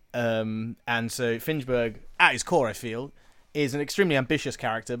 and so Finchberg, at his core, I feel, is an extremely ambitious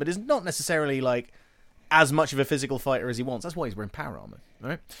character, but is not necessarily as much of a physical fighter as he wants. That's why he's wearing power armor,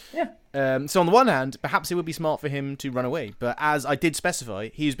 right? Yeah. So on the one hand, perhaps it would be smart for him to run away, but as I did specify,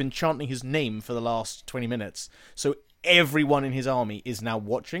 he's been chanting his name for the last 20 minutes, so everyone in his army is now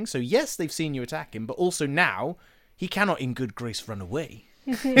watching. So yes, they've seen you attack him, but also now he cannot in good grace run away.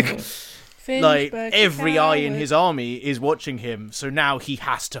 Every eye in his army is watching him, so now he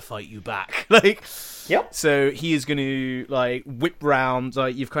has to fight you back. Yep. So he is going to whip round.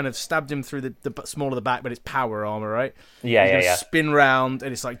 You've kind of stabbed him through the small of the back, but it's power armor, right? Yeah, he's gonna spin round,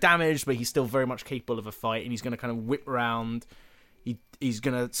 and it's damaged, but he's still very much capable of a fight. And he's going to kind of whip round. He's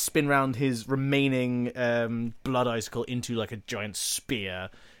going to spin round his remaining blood icicle into a giant spear,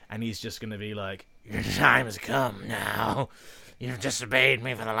 and he's just going to be like, "Your time has come now. You've disobeyed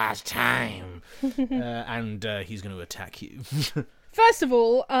me for the last time." And he's going to attack you. First of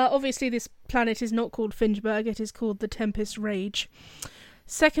all, obviously this planet is not called Finchberg, it is called the Tempest Rage.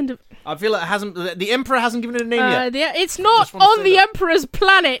 Second of I feel like the Emperor hasn't given it a name yet. it's not Just wanna on say the that. Emperor's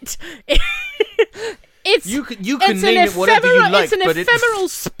planet. It's You can it's name an it whatever you like, it's an but ephemeral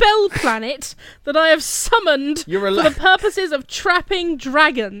spell planet that I have summoned You're for the purposes of trapping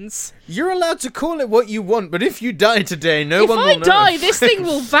dragons. you're allowed to call it what you want, but if you die today, no If one I will know. die, this thing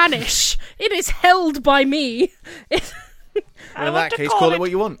will vanish. It is held by me. In that case, call it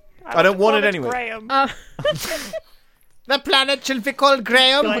what you want. I don't want it anyway. Graham. The planet shall be called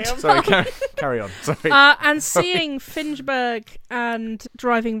Graham. Graham. Sorry, carry on. Sorry. And seeing Finchberg and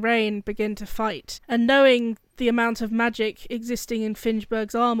Driving Rain begin to fight, and knowing the amount of magic existing in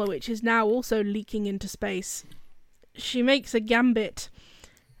Finchberg's armor, which is now also leaking into space, she makes a gambit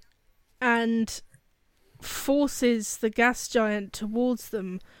and forces the gas giant towards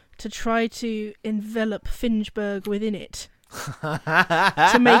them to try to envelop Finchberg within it.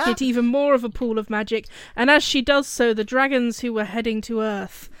 To make it even more of a pool of magic. And as she does so, the dragons who were heading to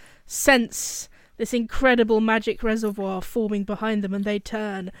Earth sense this incredible magic reservoir forming behind them, and they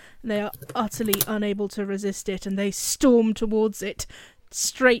turn, and they are utterly unable to resist it, and they storm towards it,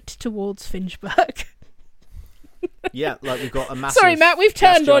 straight towards Finchberg. Yeah, like we've got a massive. Sorry, Matt, we've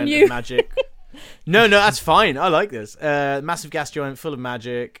gas turned on giant you. of Magic. No, that's fine. I like this. Massive gas giant full of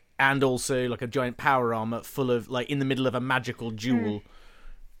magic, and also like a giant power armor full of like in the middle of a magical jewel.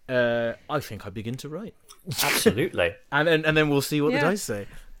 I think I begin to write, Absolutely. and then we'll see what Yeah. the dice say.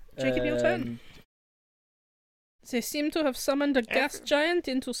 Jacob, your turn. They seem to have summoned a gas giant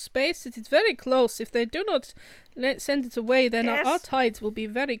into space. It is very close. If they do not send it away, then Yes. our tides will be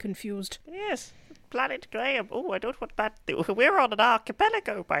very confused. Yes, Planet Graham. Oh, I don't want that. We're on an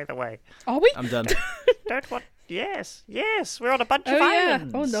archipelago, by the way. Are we? I'm done. Don't want. Yes, we're on a bunch Oh of yeah.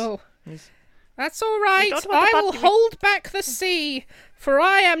 islands. Oh no. Yes. That's all right. don't want I the will button- hold back the sea, for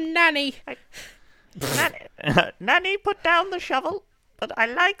I am Nanny. Nanny, put down the shovel. But I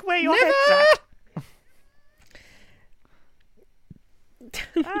like where your Never! head's at.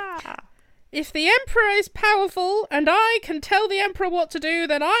 Ah. If the Emperor is powerful, and I can tell the Emperor what to do,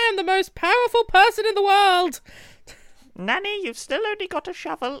 then I am the most powerful person in the world. Nanny, you've still only got a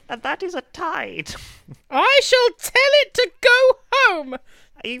shovel, and that is a tide. I shall tell it to go home.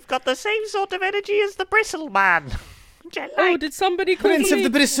 You've got the same sort of energy as the Bristle Man. Which I Oh, like. did somebody call Prince me? of the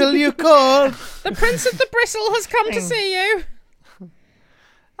Bristle, you call. The Prince of the Bristle has come to see you.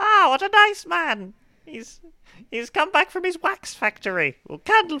 Ah, what a nice man. He's come back from his wax factory, or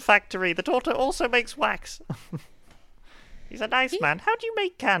candle factory, that also makes wax. He's a nice man. How do you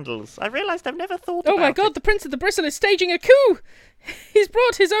make candles? I realised I've never thought about Oh my god, the Prince of the Bristle is staging a coup! He's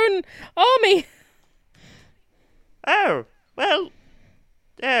brought his own army! Oh, well...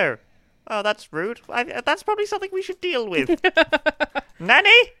 Oh, that's rude. That's probably something we should deal with. Nanny,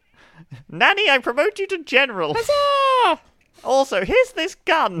 I promote you to general. Huzzah! Also, here's this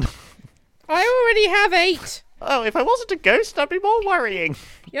gun. I already have 8. Oh, if I wasn't a ghost, I'd be more worrying.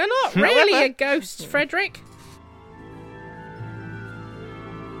 You're not really a ghost, Frederick.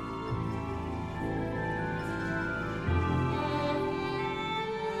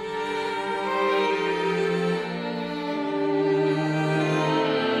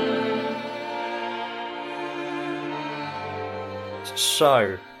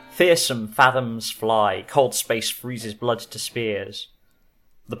 So, fearsome fathoms fly, cold space freezes blood to spears.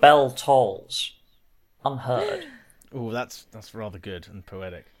 The bell tolls, unheard. Oh, that's rather good and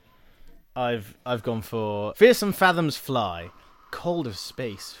poetic. I've gone for fearsome fathoms fly, cold of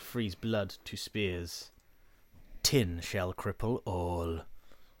space freeze blood to spears. Tin shall cripple all.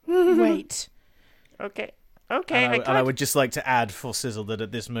 Wait. Okay, And I would just like to add for Sizzle that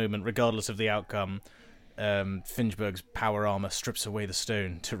at this moment, regardless of the outcome, Finchberg's power armor strips away the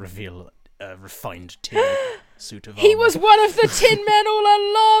stone to reveal a refined tin suit of armor. He was one of the Tin Men all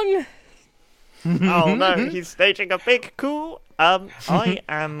along! Oh no, he's staging a big coup. I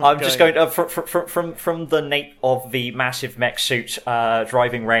am. I'm just going to, from the nape of the massive mech suit,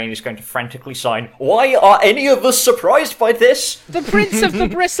 Driving Rain is going to frantically sign, "Why are any of us surprised by this?" The Prince of the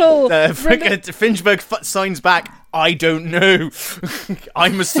Bristle! Finchberg signs back, I don't know.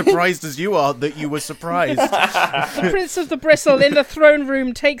 I'm as surprised as you are that you were surprised. The Prince of the Bristle in the throne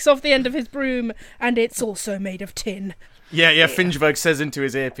room takes off the end of his broom, and it's also made of tin. Yeah, Finchberg says into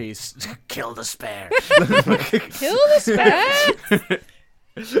his earpiece, kill the spare. Kill the spare!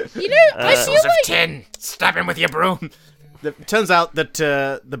 You know, I feel Of like... tin, stab him with your broom. It turns out that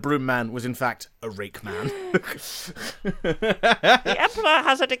the broom man was in fact a rake man. The Emperor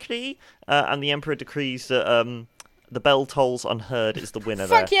has a decree, and the Emperor decrees that the bell tolls unheard is the winner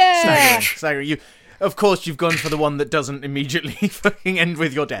Fuck there. yeah! Staggering. Of course, you've gone for the one that doesn't immediately fucking end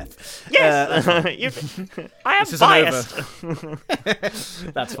with your death. Yes, I am This is an biased.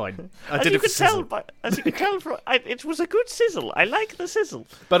 That's fine. I As did you it for could tell, sizzle. as you could tell, it was a good sizzle. I like the sizzle.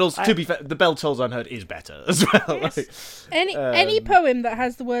 But also, to be fair, the bell tolls unheard is better as well. Yes. Any poem that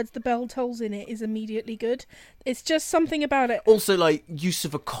has the words "the bell tolls" in it is immediately good. It's just something about it. Also, like, use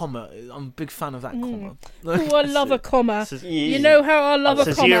of a comma. I'm a big fan of that comma. Oh, I love a comma. This is- You know how I love a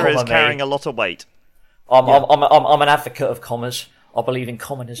Sazira comma. is Comma, carrying mate. a lot of weight. I'm an advocate of commas. I believe in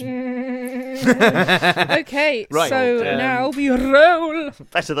communism. Okay, Right, so um, now we roll.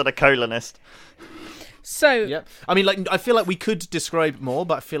 Better than a colonist. So Yeah, I mean, like, I feel like we could describe more,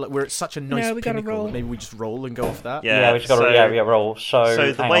 but I feel like we're at such a nice No, we gotta pinnacle. roll. That maybe we just roll and go off that. Yeah, we just got to roll.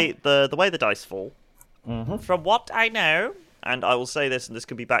 So the hang way on. the way the dice fall, from what I know, and I will say this, and this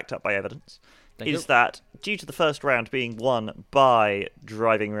can be backed up by evidence, Thank is you. that due to the first round being won by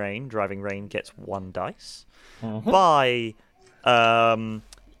Driving Rain get 1 dice. By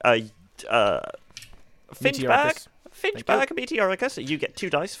Meteoricus. Finchbag Meteoricus, you get 2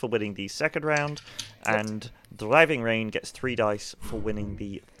 dice for winning the second round, and Driving Rain gets 3 dice for winning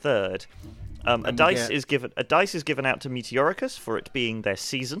the third. A we dice get- is given out to Meteoricus for it being their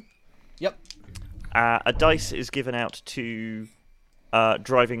season. Yep. A dice is given out to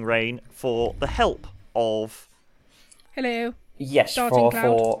Driving Rain for the help of hello, Yes, Darting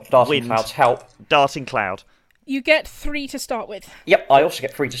for Darting Wind. Cloud's help. Darting Cloud. you get 3 to start with. Yep, I also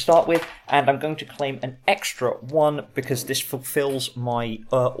get 3 to start with, and I'm going to claim an extra 1 because this fulfills my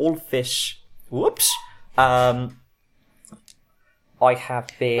all of this. Whoops. I have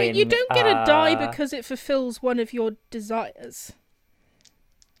been. Wait, you don't get a die because it fulfills one of your desires.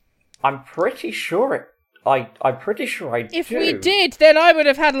 I'm pretty sure it. I'm pretty sure I If do. we did, then I would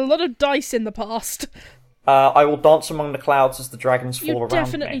have had a lot of dice in the past. I will dance among the clouds as the dragons fall You around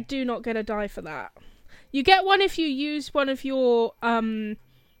definitely me. do not get a die for that. You get one if you use one of your Glories.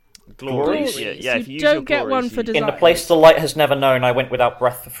 Glories. Yeah, if you you use don't your get one glories, for you- desires. In the place the light has never known, I went without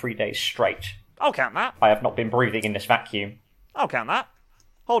breath for 3 days straight. I'll count that. I have not been breathing in this vacuum. I'll count that.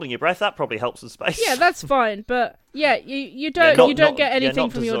 Holding your breath, that probably helps with space. Yeah, that's fine, but yeah, you don't not- you don't not- get yeah, anything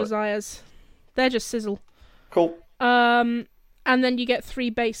not from your desire. desires. They're just sizzle. Cool. And then you get 3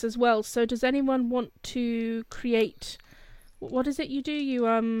 base as well. So does anyone want to create? What is it you do?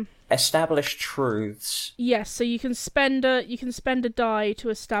 You Establish truths. yes. So you can spend a die to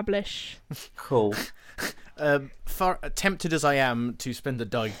establish. Cool. Far tempted as I am to spend a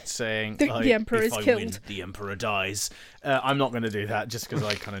die saying The Emperor if is I killed. win, the Emperor dies. I'm not going to do that just because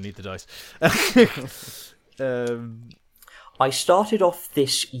I kind of need the dice. I started off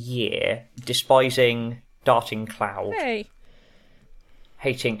this year despising Darting Cloud, Hey,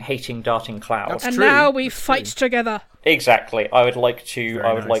 hating Darting Cloud. That's and true. now we That's fight true. together. Exactly. I would like to. Very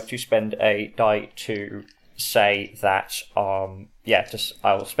I would nice. like to spend a die to say that. I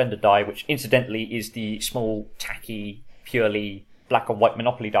will spend a die, which incidentally is the small, tacky, purely black and white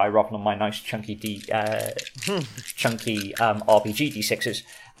Monopoly die, rather than my nice chunky RPG D6s.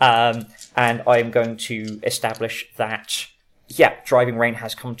 And I am going to establish that. Yeah, Driving Rain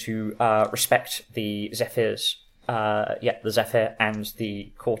has come to respect the Zephyrs. The Zephyr and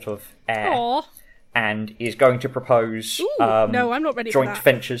the Court of Air. Aw. And is going to propose Ooh, no, I'm not ready for joint that.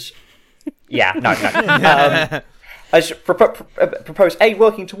 ventures. Yeah, no. As propose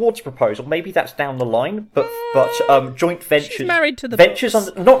working towards a proposal. Maybe that's down the line, but joint ventures. She's married to the ventures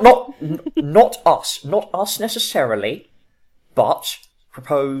books. not us necessarily, but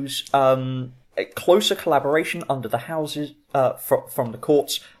propose a closer collaboration under the houses from the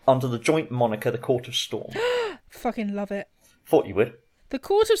courts under the joint moniker, the Court of Storm. Fucking love it. Thought you would. The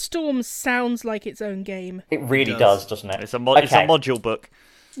Court of Storms sounds like its own game. It really does. does, doesn't it? It's a module book.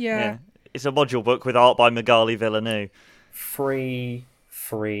 Yeah. It's a module book with art by Magali Villeneuve. 3,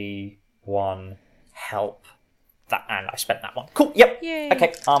 3, 1, help. That, and I spent that one. Cool. Yep. Yay.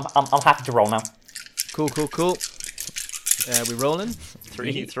 Okay. I'm happy to roll now. Cool. We rolling?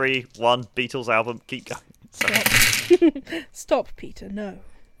 3, 3, 1. Beatles album. Keep going. Stop, Peter. No.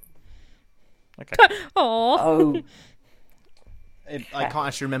 Okay. Aw. Oh, I can't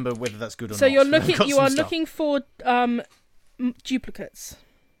actually remember whether that's good or So not. you're I've looking. got You some are stuff. looking for duplicates.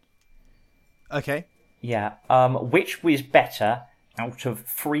 Okay. yeah. Which was better out of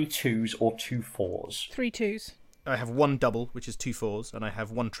 3 2s or 2 4s? 3 2s. I have 1 double, which is 2 4s, and I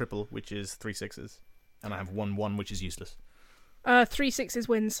have 1 triple, which is 3 6s, and I have 1 1, which is useless. 3 6s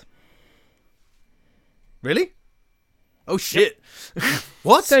wins. Really? Oh shit!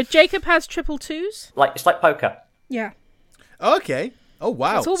 What? So Jacob has triple 2s. Like it's like poker. Yeah. Okay. Oh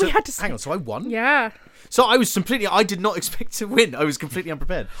wow! That's all we had to say. Hang on, so I won. Yeah. So I did not expect to win. I was completely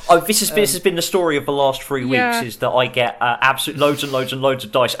unprepared. Oh, this has been the story of the last 3 weeks. Yeah. Is that I get absolute loads and loads and loads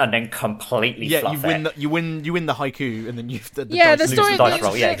of dice, and then completely Yeah, fluff it. you win the haiku, and then you the Yeah, the dice story, lose the dice the,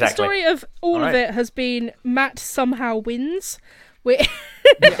 roll. Yeah, the exactly. story of all of Alright. it has been Matt somehow wins.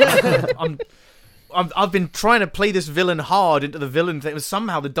 I've been trying to play this villain hard into the villain thing, but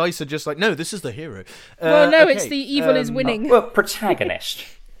somehow the dice are just like, no, this is the hero. Well, no, okay, it's the evil is winning. Well, protagonist.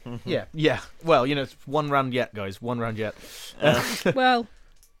 Yeah. Well, it's 1 round yet, guys. 1 round yet. Well,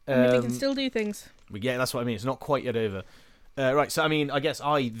 I mean, we can Um, still do things. Yeah, that's what I mean. It's not quite yet over. Right, so I mean, I guess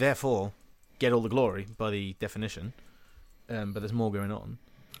I therefore get all the glory by the definition, but there's more going on.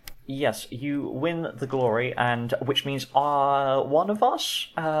 Yes, you win the glory, and which means one of us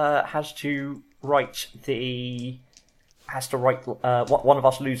has to write one of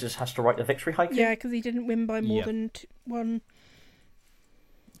us losers has to write the victory haiku. Yeah, because he didn't win by more Yeah. than one.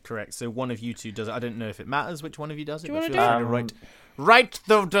 Correct. So one of you two does it. I don't know if it matters which one of you does it. Do you but wanna feel do free it? to write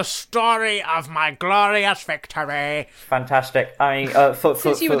the story of my glorious victory. Fantastic. I mean,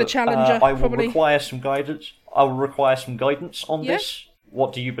 Since you were the challenger, I will probably. require some guidance. I will require some guidance on Yeah. this.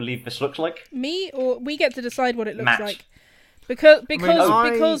 What do you believe this looks like? Me or we get to decide what it looks Matt. like. Because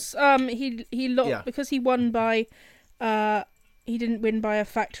I- he Yeah. because he won by he didn't win by a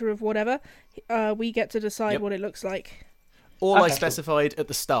factor of whatever. We get to decide Yep. what it looks like. All I Okay. specified at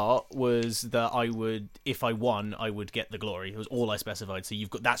the start was that I would, if I won, I would get the glory. It was all I specified. So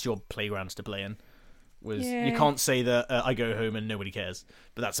that's your playgrounds to play in. You Yeah. can't say that I go home and nobody cares,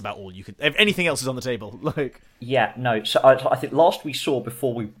 but that's about all you could. If anything else is on the table, like Yeah, no. So I think last we saw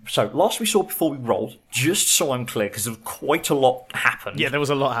before we rolled. Just so I'm clear, because quite a lot happened. yeah, there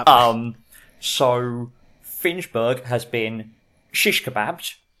was a lot happening. So Finchberg has been shish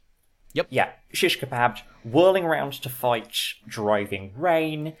kebabbed. Yep. Yeah, shish kebabbed, whirling around to fight Driving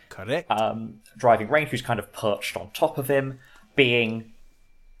Rain. Correct. Driving Rain, who's kind of perched on top of him, being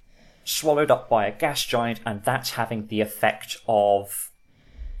swallowed up by a gas giant, and that's having the effect of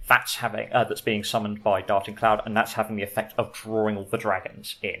that's being summoned by Darting Cloud, and that's having the effect of drawing all the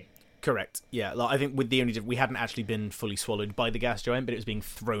dragons in. Correct. Yeah, like, I think with the only we hadn't actually been fully swallowed by the gas giant, but it was being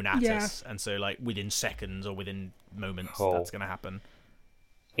thrown at Yeah. us, and so like within seconds or within moments, Cool. that's going to happen.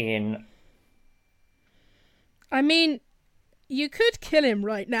 I mean, you could kill him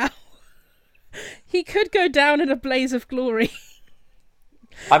right now. He could go down in a blaze of glory.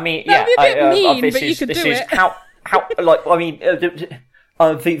 I mean, That'd be a bit mean, this but you is could this do is it. how like I mean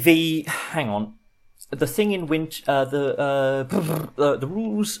the hang on, the thing in winter the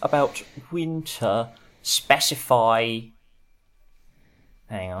rules about winter specify.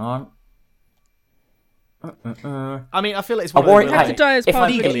 Hang on. I mean, I feel like it's I one worry- of You those have Hey, to die as if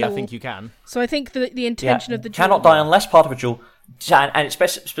part of the legally, I duel. think you can. So I think the intention of the duel. cannot die unless part of a duel, and it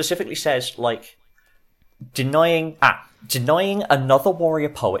specifically says like denying another warrior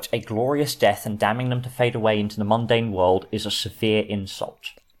poet a glorious death and damning them to fade away into the mundane world is a severe insult.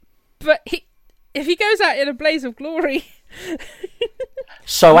 But if he goes out in a blaze of glory,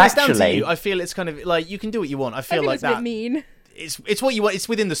 So Well, it's down to actually, you. I feel it's kind of like you can do what you want. I I feel think like it's a bit that. mean. It's what you want. It's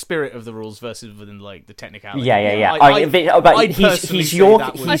within the spirit of the rules versus within like the technicality. yeah. I'd He's personally say your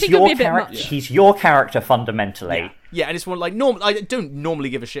that was- I think it'd be a bit much. he's your character fundamentally. Yeah. Yeah, and it's one like I don't normally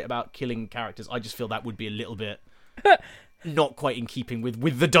give a shit about killing characters. I just feel that would be a little bit not quite in keeping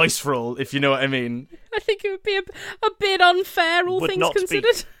with the dice roll, if you know what I mean. I think it would be a bit unfair, all Would things not be.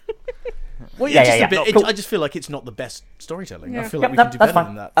 considered. Well, Yeah, just yeah, a bit. yeah. Cool. I just feel like it's not the best storytelling. I Yeah. feel like Yep, we can do that's better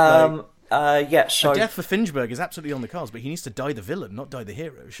fine. than that. Like, Yeah. So death for Finchberg is absolutely on the cards, but he needs to die the villain, not die the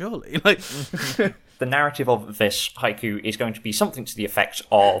hero. Surely, like the narrative of this haiku is going to be something to the effect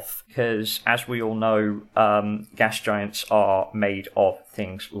of, because as we all know, gas giants are made of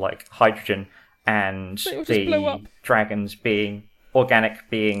things like hydrogen, and They will just blow up. the dragons being organic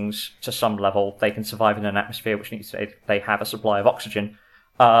beings to some level, they can survive in an atmosphere which needs they have a supply of oxygen.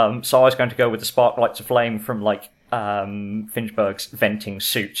 So I was going to go with the spark lights of flame from like Finchberg's venting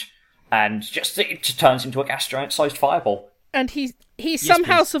suit, and just it just turns into a gas giant-sized fireball. And he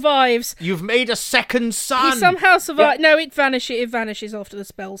somehow please. survives. you've made a second son. He somehow survives. No, it vanishes after the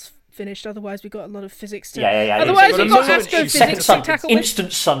spell's finished. Otherwise, we've got a lot of physics to. Yeah. Otherwise, It's- we've got it's- astrophysics Second to sun, tackle with.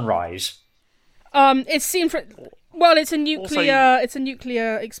 instant sunrise. It's seen for. Well, it's a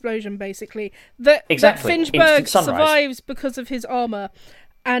nuclear explosion basically. That Exactly. Finchberg Instant sunrise. survives because of his armor,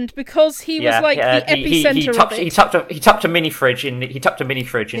 And because he was the epicenter of it, he tucked a mini fridge in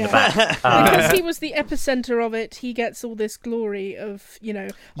the back. Because he was the epicenter of it, he gets all this glory of what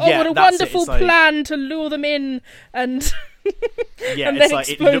a that's wonderful plan to lure them in and and then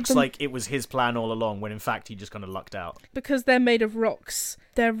it looks like it was his plan all along, when in fact he just kind of lucked out. Because they're made of rocks,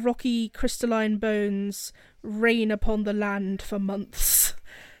 their rocky crystalline bones rain upon the land for months.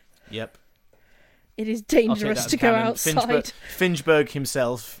 Yep. It is dangerous to go outside. Finchberg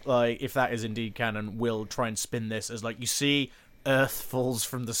himself, if that is indeed canon, will try and spin this as you see Earth falls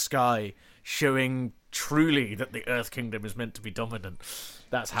from the sky, showing truly that the Earth Kingdom is meant to be dominant.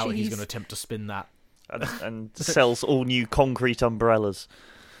 That's how he's going to attempt to spin that. And sells all new concrete umbrellas.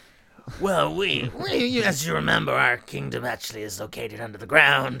 Well, we as you remember, our kingdom actually is located under the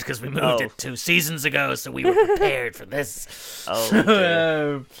ground because we moved it 2 seasons ago, so we were prepared for this.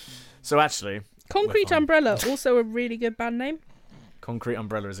 So actually... Concrete Umbrella, also a really good band name. Concrete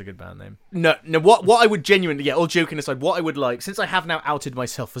Umbrella is a good band name. No, what I would genuinely, all joking aside, what I would like, since I have now outed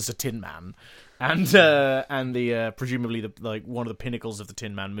myself as a Tin Man, and the presumably one of the pinnacles of the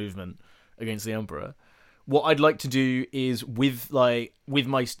Tin Man movement against the Emperor, what I'd like to do is with my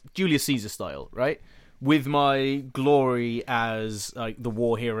Julius Caesar style, right? With my glory as the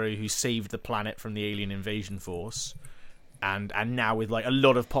war hero who saved the planet from the alien invasion force, and now with a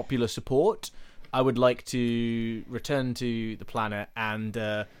lot of popular support, I would like to return to the planet,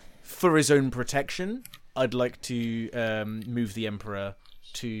 and for his own protection, I'd like to move the Emperor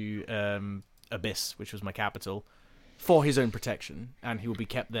to Abyss, which was my capital, for his own protection, and he will be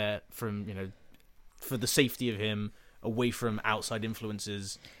kept there from for the safety of him, away from outside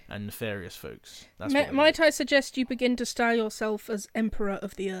influences and nefarious folks. Might I suggest you begin to style yourself as Emperor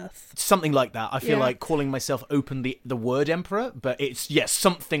of the Earth? Something like that. I feel like calling myself openly the word Emperor, but it's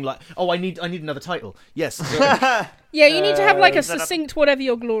something like, I need another title. Yes. Yeah, you need to have a succinct whatever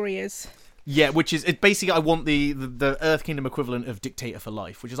your glory is. Yeah, which is basically I want the Earth Kingdom equivalent of dictator for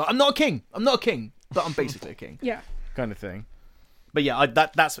life, which is I'm not a king, but I'm basically a king. Yeah. Kind of thing. But yeah,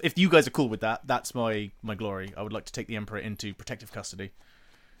 that's if you guys are cool with that, that's my glory. I would like to take the Emperor into protective custody.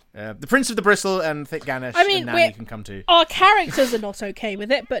 The Prince of the Bristle and Thick Ganesh and Nanny can come too. Our characters are not okay with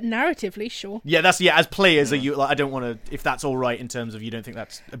it, but narratively, sure. Yeah, as players, are you I don't want to. If that's all right in terms of you don't think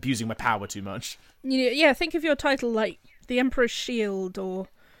that's abusing my power too much. Yeah, think of your title like the Emperor's Shield or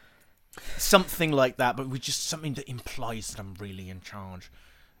something like that, but with just something that implies that I'm really in charge.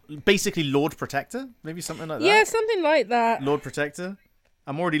 Basically, Lord Protector, maybe something like that. Yeah, something like that. Lord Protector.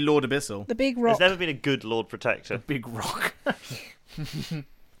 I'm already Lord Abyssal. The Big Rock. There's never been a good Lord Protector. The Big Rock.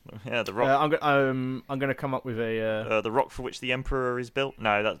 Yeah, the rock. I'm going to come up with the rock for which the Emperor is built.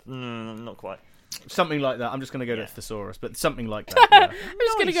 No, that's not quite. Something like that. I'm just going to go to Thesaurus, but something like that. Yeah. I'm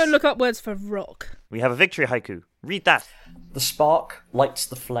just going to go look up words for rock. We have a victory haiku. Read that. The spark lights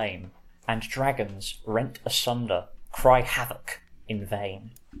the flame, and dragons rent asunder, cry havoc in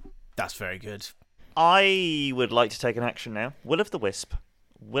vain. That's very good. I would like to take an action now. Will of the Wisp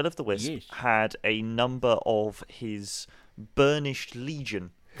had a number of his burnished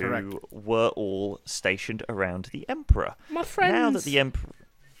legion who were all stationed around the Emperor. My friends.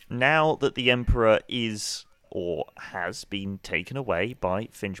 Now that the Emperor is or has been taken away by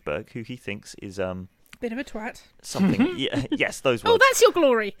Finchberg, who he thinks is bit of a twat. Something. Yes, those words. Oh, that's your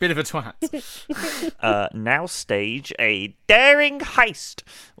glory. Bit of a twat. Now stage a daring heist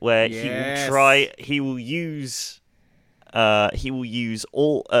where he will use all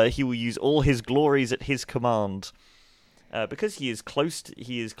his glories at his command. Because he is close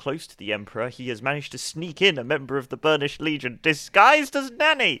to the Emperor, he has managed to sneak in a member of the Burnished Legion disguised as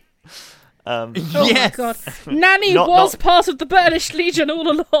Nanny. Oh my god. Nanny was part of the Burnished Legion all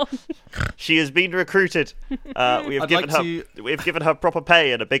along. She has been recruited. We have given her proper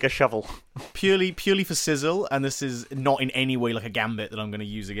pay and a bigger shovel. Purely for sizzle, and this is not in any way like a gambit that I'm going to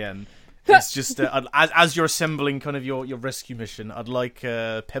use again. It's just as you're assembling kind of your rescue mission, I'd like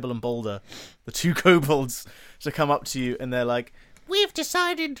Pebble and Boulder, the two kobolds, to come up to you, and they're like, "We've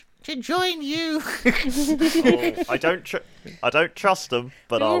decided to join you." I don't trust them,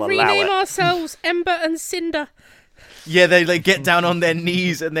 but I'll allow it. We'll rename ourselves Ember and Cinder. Yeah, they get down on their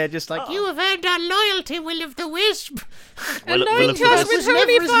knees and they're just like, "You have earned our loyalty, Will of the Wisp." Anoint us with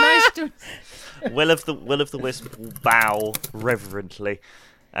holy fire. Will of the Wisp will bow reverently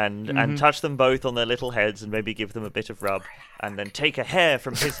and touch them both on their little heads and maybe give them a bit of rub, and then take a hair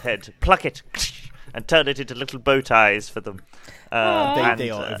from his head, pluck it, and turn it into little bow ties for them. They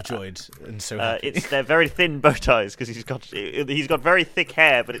are overjoyed and so happy. They're very thin bow ties because he's got very thick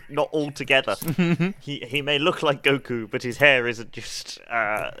hair, but not all together. He may look like Goku, but his hair isn't just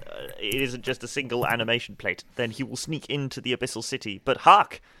a single animation plate. Then he will sneak into the Abyssal City. But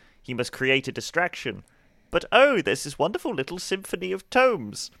hark, he must create a distraction. But oh, there's this wonderful little symphony of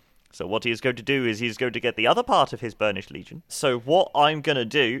tomes. So what he is going to do is he's going to get the other part of his Burnished Legion. So what I'm going to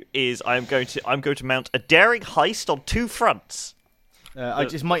do is I'm going to mount a daring heist on two fronts. I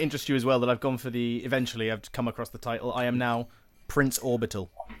just might interest you as well that I've gone for eventually I've come across the title. I am now Prince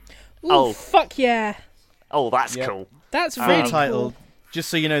Orbital. Ooh, fuck yeah. Oh, that's cool. That's Full really title. cool. Just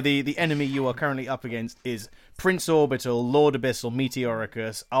so you know, the enemy you are currently up against is Prince Orbital, Lord Abyssal,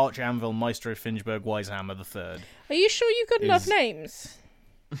 Meteoricus, Arch Anvil, Maestro Finchberg, Wisehammer III. Are you sure you've got enough names?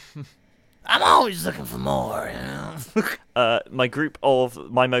 I'm always looking for more. You know? My group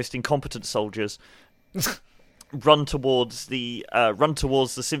of my most incompetent soldiers run towards the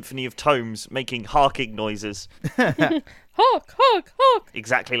Symphony of Tomes, making harking noises. Hawk, hawk, hawk.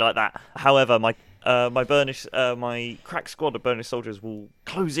 Exactly like that. However, my crack squad of Burnished soldiers will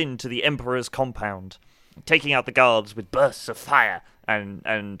close into the Emperor's compound, taking out the guards with bursts of fire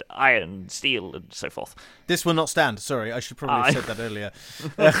and iron, steel, and so forth. This will not stand. Sorry, I should probably have said that earlier.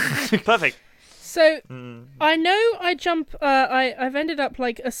 Perfect. So, I know I jump... I've ended up,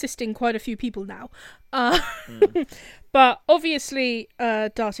 assisting quite a few people now. But, obviously,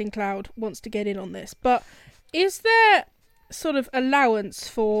 Darting Cloud wants to get in on this. But is there sort of allowance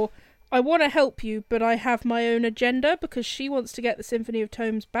for... I want to help you, but I have my own agenda because she wants to get the Symphony of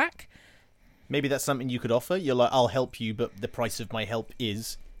Tomes back? Maybe that's something you could offer. You're like, I'll help you, but the price of my help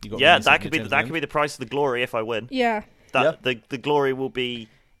is... that could be the price of the glory if I win. Yeah. The glory will be...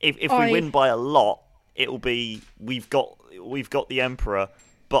 If we win by a lot, it will be we've got the Emperor,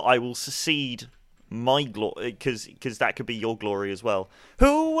 but I will secede my glory because that could be your glory as well.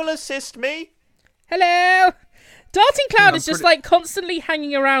 Who will assist me? Hello. Darting Cloud is just constantly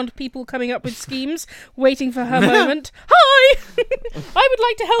hanging around people coming up with schemes, waiting for her moment. Hi! I would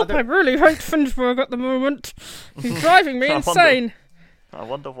like to help. I really hate Finchberg at the moment. He's driving me insane. I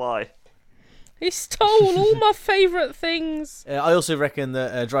wonder why. He stole all my favourite things. I also reckon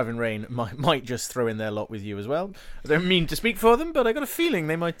that Driving Rain might just throw in their lot with you as well. I don't mean to speak for them, but I got a feeling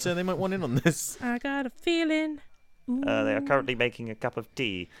they might want in on this. I got a feeling. They are currently making a cup of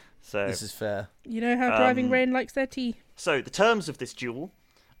tea. So this is fair. You know how Driving Rain likes their tea. So the terms of this duel,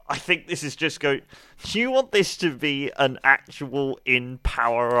 I think this is just do you want this to be an actual in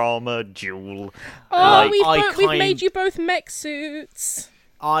power armor duel? Oh, we've made you both mech suits.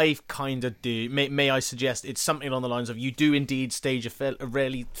 I kind of do. May I suggest it's something along the lines of you do indeed stage I'm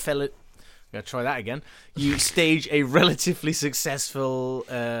gonna try that again. You stage a relatively successful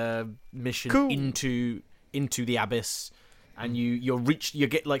mission into the abyss. And you're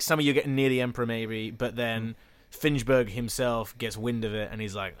getting near the Emperor maybe, but then Finchberg himself gets wind of it and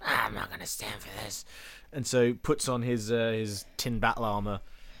he's like, I'm not gonna stand for this, and so puts on his tin battle armor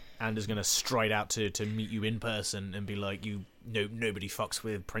and is gonna stride out to meet you in person and be like, nobody fucks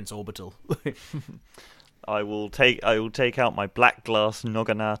with Prince Orbital. I will take out my black glass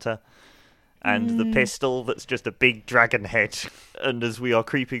Noganata and the pistol that's just a big dragon head, and as we are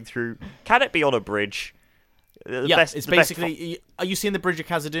creeping through, can it be on a bridge? It's basically... Are you seeing the Bridge of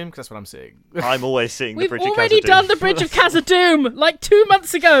Khazad-dûm? Because that's what I'm seeing. I'm always seeing the Bridge of Khazad-dûm. We've already done the Bridge of Khazad-dûm, 2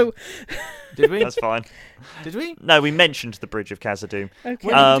 months ago. Did we? That's fine. Did we? No, we mentioned the Bridge of Khazad-dûm.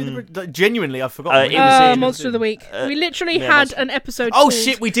 Okay. Genuinely, I've forgotten. It was Monster of the Week. We literally had an episode Oh, called...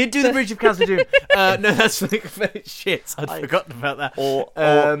 shit, we did do the Bridge of Khazad-dûm. No, that's shit. I'd forgotten about that. All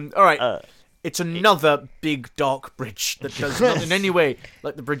right. It's another big dark bridge that does not in any way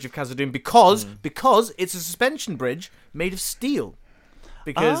like the Bridge of Khazad-dûm because it's a suspension bridge made of steel.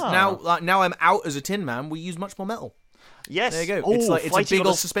 Because now I'm out as a Tin Man, we use much more metal. Yes. There you go. It's a big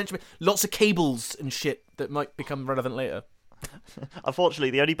old suspension. Lots of cables and shit that might become relevant later.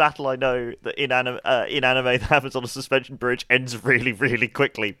 Unfortunately, the only battle I know that in anime that happens on a suspension bridge ends really, really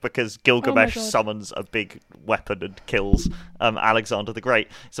quickly because Gilgamesh summons a big weapon and kills Alexander the Great.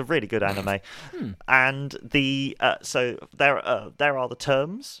 It's a really good anime, and so there are the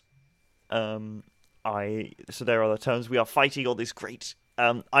terms. There are the terms. We are fighting on this great.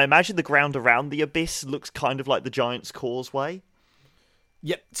 I imagine the ground around the abyss looks kind of like the Giant's Causeway.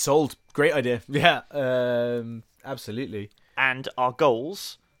 Yep, sold. Great idea. Yeah, absolutely. And our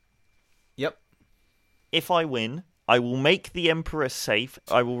goals. Yep. If I win, I will make the Emperor safe.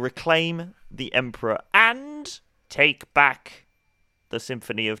 I will reclaim the Emperor and take back the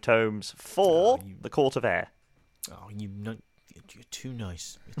Symphony of Tomes for the Court of Air. Oh, You're too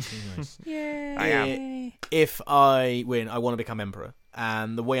nice. You're too nice. Yay. I am. If I win, I want to become emperor.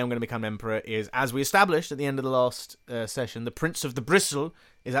 And the way I'm going to become emperor is, as we established at the end of the last session, the Prince of the Bristle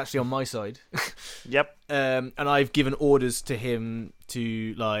is actually on my side. Yep. And I've given orders to him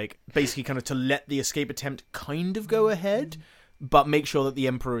to, like, basically kind of to let the escape attempt kind of go ahead, but make sure that the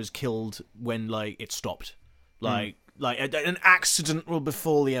emperor is killed when, like, it stopped. Like an accident will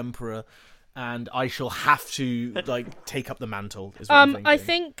befall the emperor, and I shall have to, like, take up the mantle. Is what I'm thinking. I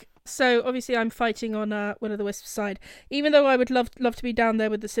think so. Obviously, I'm fighting on Will o' the Wisps' side. Even though I would love to be down there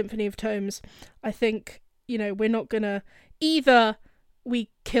with the Symphony of Tomes, I think, you know, we're not gonna either. We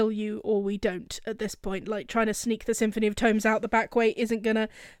kill you or we don't at this point. Like, trying to sneak the Symphony of Tomes out the back way isn't gonna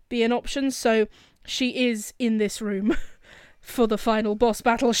be an option. So she is in this room for the final boss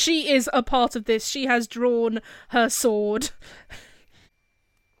battle. She is a part of this. She has drawn her sword.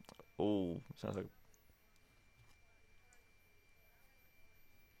 Oh, sounds like...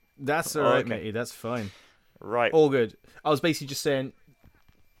 That's all right, okay. matey. That's fine. Right. All good. I was basically just saying,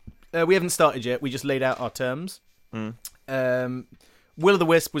 we haven't started yet. We just laid out our terms. Will o' the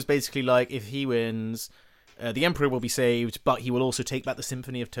Wisp was basically like, if he wins, the Emperor will be saved, but he will also take back the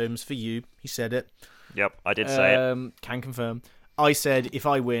Symphony of Tomes for you. He said it. Yep, I did say it. Can confirm. I said, if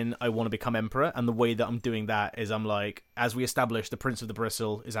I win, I want to become Emperor, and the way that I'm doing that is I'm like, as we established, the Prince of the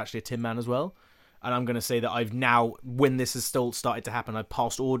Bristle is actually a Tin Man as well. And I'm going to say that I've now, when this has still started to happen, I've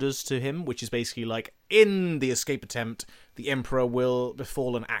passed orders to him, which is basically like, in the escape attempt, the Emperor will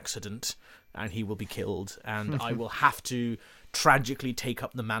befall an accident, and he will be killed, and I will have to tragically take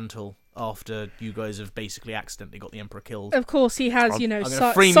up the mantle after you guys have basically accidentally got the Emperor killed. Of course, he has, you know, I'm going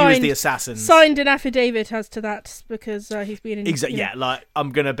to frame you as the assassins. Signed an affidavit as to that because he's been in. Exactly. You Yeah, know, like I'm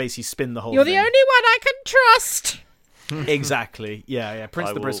going to basically spin the whole. You're thing. the only one I can trust. Exactly. Yeah. Prince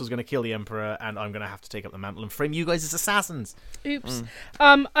of the will- Bristle's going to kill the Emperor, and I'm going to have to take up the mantle and frame you guys as assassins. Oops.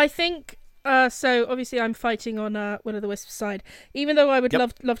 I think. So obviously I'm fighting on Will o' the Wisps' side. Even though I would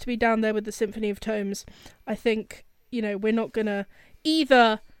love to be down there with the Symphony of Tomes, I think, you know, we're not gonna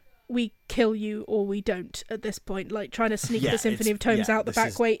either. We kill you or we don't at this point. Like, trying to sneak the Symphony of Tomes out the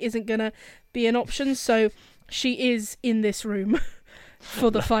back way isn't gonna be an option. So she is in this room for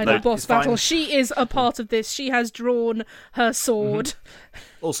the final boss battle. fine. She is a part of this. She has drawn her sword.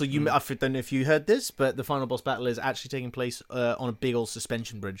 Also, I don't know if you heard this, but the final boss battle is actually taking place on a big old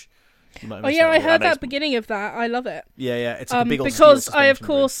suspension bridge. You might have Oh missed yeah, that I one. heard that beginning of that. I love it. Yeah, it's like a big old because steel I of suspension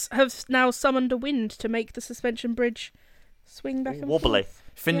course have now summoned a wind to make the suspension bridge swing back and Wobbly. forth.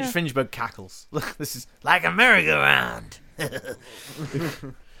 bridge. Yeah. Finchberg cackles. Look, this is like a merry-go-round. I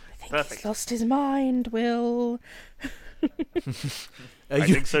think he's lost his mind, Will.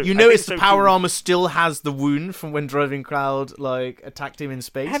 think so. You I notice think the so power too. armor still has the wound from when Driving Cloud attacked him in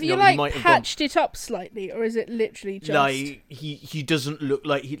space. Have you know, he might have gone- patched it up slightly, or is it literally just? Like he doesn't look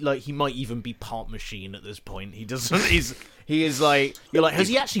like he might even be part machine at this point. He doesn't. He is like, you're like, has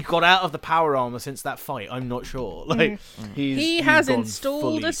he actually got out of the power armor since that fight? I'm not sure. Like he he's has gone installed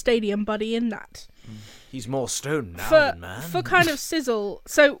fully- a stadium buddy in that He's more stone now, for man. for kind of sizzle.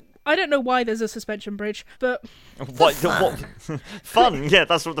 So I don't know why there's a suspension bridge, but What? Fun? Yeah,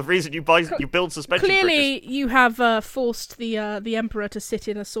 that's what the reason you build suspension bridges. clearly you have forced the Emperor to sit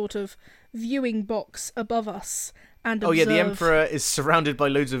in a sort of viewing box above us and Oh yeah, the observe. Emperor is surrounded by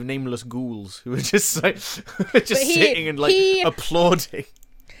loads of nameless ghouls who are just like he- sitting and like he- applauding.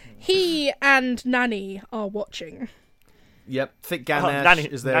 He and Nanny are watching. Yep, Thick Ganesh Nanny-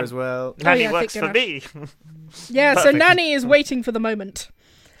 is there Nan- as well. Nanny yeah, works Thick for me. Yeah, so Perfect. Nanny is waiting for the moment.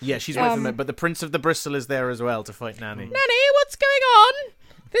 Yeah, she's with him, but the Prince of the Bristle is there as well to fight Nanny. Nanny, what's going on?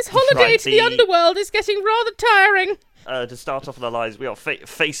 This holiday Right, to the underworld is getting rather tiring. To start off our lives, we are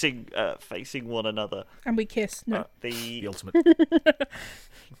facing one another. And we kiss. No. The ultimate.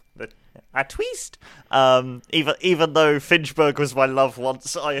 A twist. Even though Finchberg was my love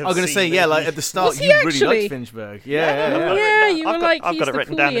once, I have. I'm gonna seen say, yeah, that like he- at the start, Was he you really actually? liked Finchberg. Yeah. Yeah, you were I've got- like, I've he's got it the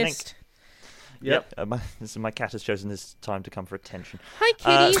written down in ink. coolest. Yep. My cat has chosen this time to come for attention. Hi,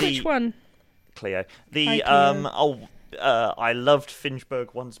 kitty. the- Which one? Cleo. Hi, Cleo. I loved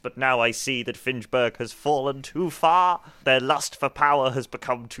Finchberg once, but now I see that Finchberg has fallen too far. Their lust for power has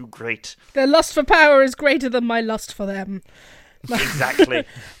become too great. Their lust for power is greater than my lust for them. Exactly.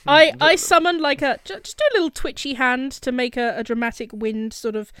 I summoned like just do a little twitchy hand to make a dramatic wind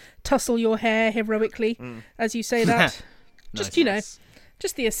sort of tussle your hair heroically as you say that. Just Nice.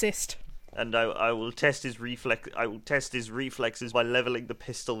 just the assist. And I will test his reflex. I will test his reflexes by leveling the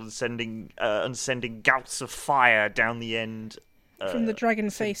pistol and sending gouts of fire down the end. From the dragon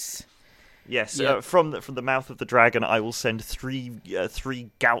face. Yes, Yep. from the mouth of the dragon, I will send three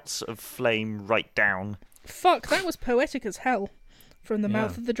gouts of flame right down. Fuck, that was poetic as hell. From the Yeah.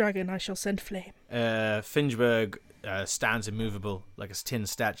 mouth of the dragon I shall send flame. Finchberg stands immovable like a tin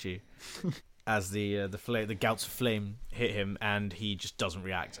statue as the gouts of flame hit him, and he just doesn't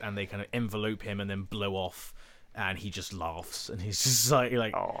react, and they kind of envelope him and then blow off, and he just laughs, and he's just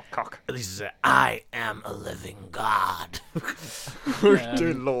like Oh, cock. this is I am a living god.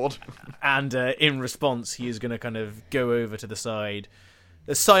 Dear Lord. And in response, he is going to kind of go over to the side.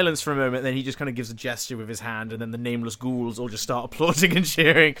 There's silence for a moment, then he just kind of gives a gesture with his hand, and then the nameless ghouls all just start applauding and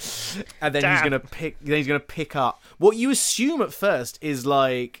cheering. And then he's Damn. gonna pick up what you assume at first is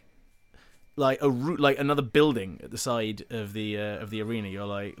like another building at the side of the arena. You're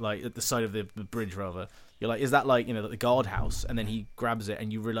like at the side of the bridge rather. You're like, is that like the guardhouse? And then he grabs it,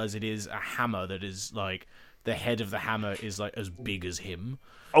 and you realize it is a hammer that is like the head of the hammer is like as big as him.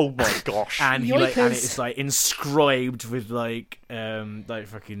 Oh my gosh. And and Yoikers. it's like inscribed with like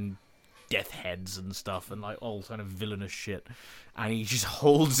fucking death heads and stuff and like all kind of villainous shit. And he just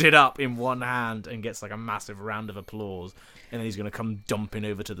holds it up in one hand and gets like a massive round of applause. And then he's gonna come dumping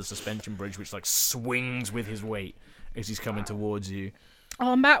over to the suspension bridge, which like swings with his weight as he's coming towards you.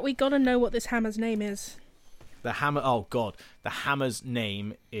 Oh, Matt, we gotta know what this hammer's name is. The hammer. Oh god, the hammer's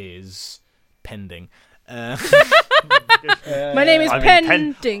name is Pending. My name is I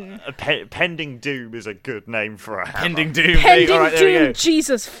mean, Pending. Pending Doom is a good name for a hammer. Pending Doom. Pending All right, there we Doom. go.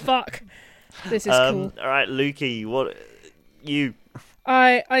 Jesus fuck. This is cool. All right, Lukey, what you?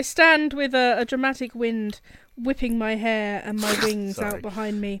 I stand with a dramatic wind whipping my hair and my wings Sorry. out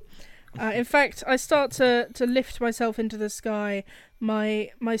behind me. In fact, I start to lift myself into the sky. My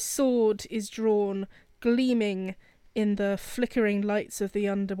sword is drawn, gleaming in the flickering lights of the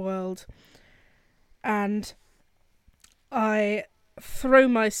underworld. And I throw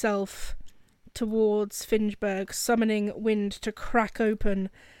myself towards Finchberg, summoning wind to crack open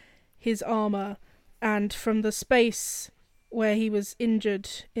his armour. And from the space where he was injured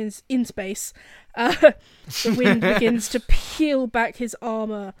in space, the wind begins to peel back his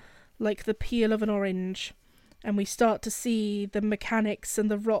armour like the peel of an orange. And we start to see the mechanics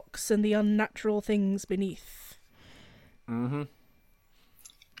and the rocks and the unnatural things beneath. Mm-hmm.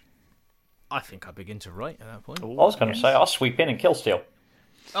 I think I begin to write at that point. I was going to say, I'll sweep in and kill Steel.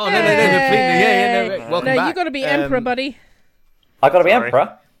 Oh, no, welcome No, back. you got to be emperor, buddy. I got to be Sorry.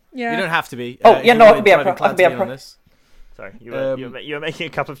 Emperor. Yeah. You don't have to be. Oh, if yeah, you no, I wanted can be private emperor. I can be clarity on emperor. this. Sorry, you were making a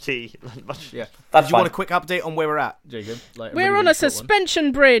cup of tea. Yeah. That's Did you want fine. a quick update on where we're at, Jacob? Like, We're on a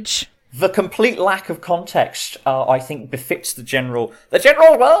suspension bridge. The complete lack of context, I think, befits the general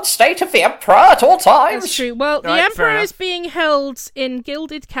world state of the Emperor at all times. That's true. Well, the Right, fair emperor enough. is being held in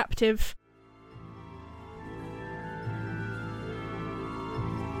gilded captive.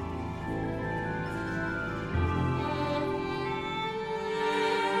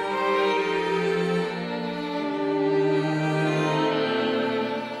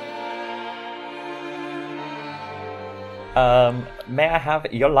 May I have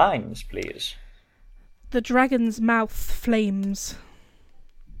your lines, please? The dragon's mouth flames.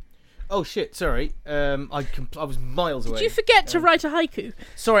 Oh shit! Sorry. I was miles away. Did you forget to write a haiku?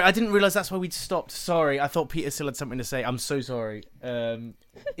 Sorry, I didn't realise that's why we'd stopped. Sorry, I thought Peter still had something to say. I'm so sorry. In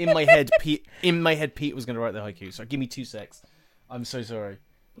my head, Pete was going to write the haiku. So give me 2 secs. I'm so sorry.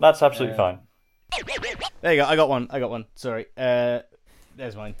 That's absolutely fine. There you go. I got one. Sorry.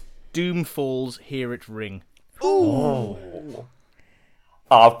 There's mine. Doom falls, hear it ring. Oh,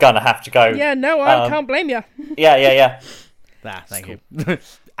 I'm gonna have to go. Yeah, no, I can't blame you. Yeah. There, thank you.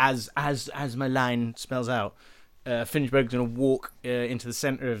 as my line spells out, Finchberg's going to walk into the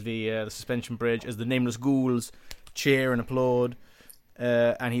centre of the suspension bridge as the nameless ghouls cheer and applaud,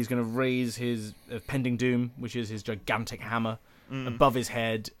 and he's going to raise his Pending Doom, which is his gigantic hammer, above his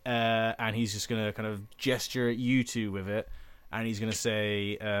head, and he's just going to kind of gesture at you two with it, and he's going to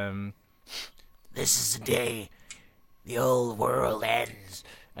say, "This is the day the old world ends,"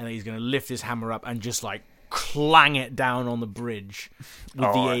 and he's going to lift his hammer up and just like clang it down on the bridge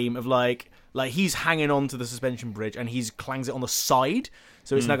with the aim of like he's hanging on to the suspension bridge and he's clangs it on the side,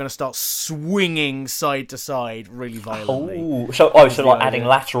 so it's now going to start swinging side to side really violently. So like adding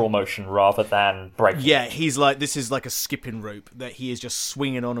lateral motion rather than breaking. Yeah, he's like, this is like a skipping rope that he is just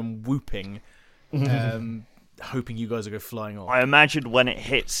swinging on and whooping, hoping you guys will go flying off. I imagine when it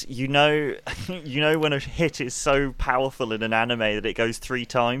hits, you know when a hit is so powerful in an anime that it goes 3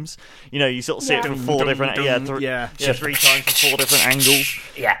 times. You sort of see it from 4 different, yeah. 3 times from 4 different angles.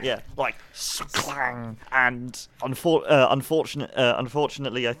 Yeah. Like clang. And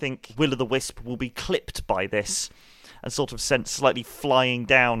unfortunately, I think Will-O-the-Wisp will be clipped by this. and sort of sent slightly flying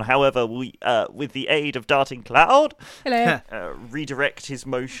down. However, we, with the aid of Darting Cloud, Hello. redirect his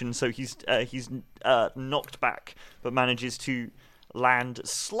motion so he's knocked back, but manages to land,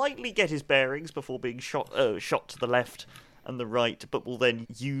 slightly get his bearings before being shot to the left and the right, but will then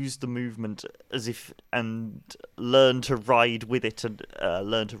use the movement as if and learn to ride with it and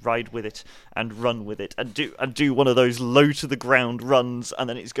run with it and do one of those low to the ground runs, and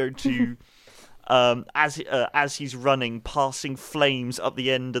then it's going to as he's running, passing flames up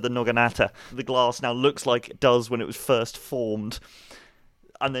the end of the Noganata. The glass now looks like it does when it was first formed,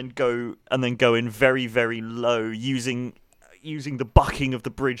 and then go in very, very low, using the bucking of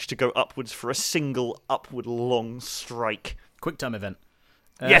the bridge to go upwards for a single upward long strike. Quick time event.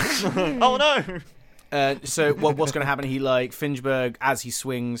 Yes. Oh no. So what's going to happen? He Finchberg, as he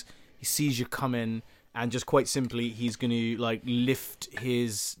swings, he sees you coming, and just quite simply, he's going to lift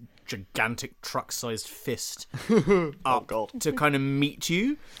his gigantic truck-sized fist up to kind of meet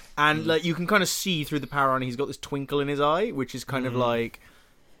you, and you can kind of see through the power, and he's got this twinkle in his eye, which is kind of like,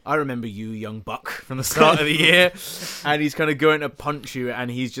 I remember you, young buck, from the start of the year, and he's kind of going to punch you,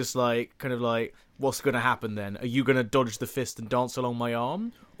 and he's just what's going to happen then? Are you going to dodge the fist and dance along my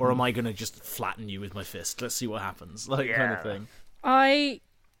arm, or am I going to just flatten you with my fist? Let's see what happens, kind of thing. I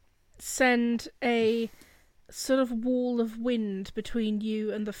send a sort of wall of wind between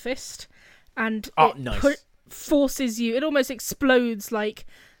you and the fist, and nice. Forces you. It almost explodes,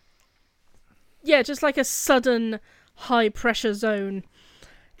 just like a sudden high pressure zone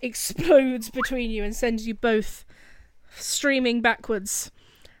explodes between you and sends you both streaming backwards.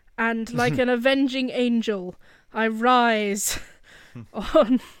 And like an avenging angel, I rise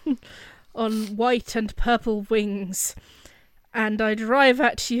on white and purple wings, and I drive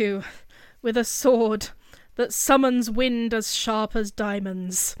at you with a sword that summons wind as sharp as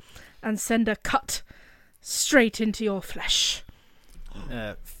diamonds, and send a cut straight into your flesh.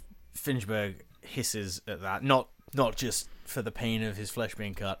 Finchberg hisses at that, not just for the pain of his flesh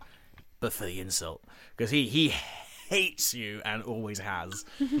being cut, but for the insult, because he hates you and always has.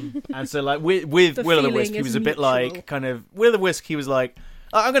 And so with Will-O-the-Wisp, he was a bit Will-O-the-Wisp, he was like,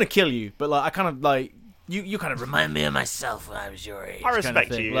 I'm gonna kill you, but I kind of you kind of remind me of myself when I was your age. I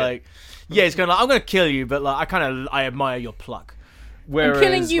respect you. He's kind of I'm gonna kill you, but I admire your pluck. Whereas, I'm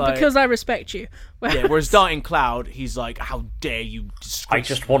killing you because I respect you. Whereas Darting Cloud, he's like, how dare you disgrace I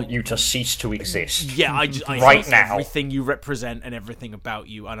just want you to cease to exist. Yeah, I right hate now. everything you represent and everything about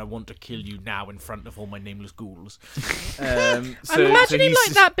you, and I want to kill you now in front of all my nameless ghouls. I'm imagining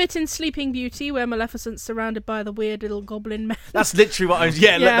that bit in Sleeping Beauty where Maleficent's surrounded by the weird little goblin men. That's literally what I was.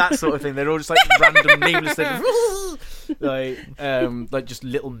 Yeah, that sort of thing. They're all just random nameless things, just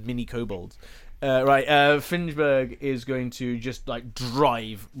little mini kobolds. Finchberg is going to just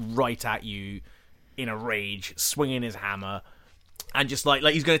drive right at you in a rage, swinging his hammer, and just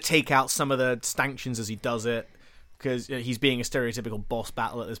he's going to take out some of the stanchions as he does it, because he's being a stereotypical boss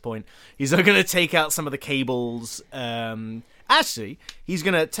battle at this point. He's going to take out some of the cables. Actually, he's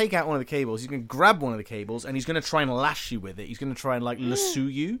going to take out one of the cables. He's going to grab one of the cables, and he's going to try and lash you with it. He's going to try and lasso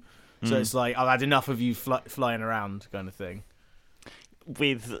you. So it's I've had enough of you flying around, kind of thing.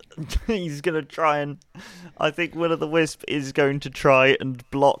 He's going to try and, I think Will-O-the-Wisp is going to try and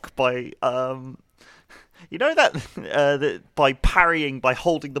block by that by parrying, by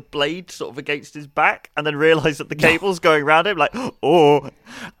holding the blade sort of against his back, and then realise that the cable's going around him,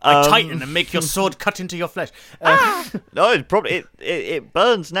 tighten and make your sword cut into your flesh. No, it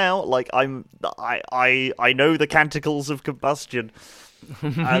burns now. I know the canticles of combustion.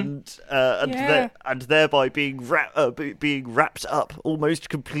 and thereby being wrapped up almost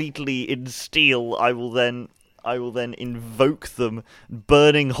completely in steel, I will then invoke them,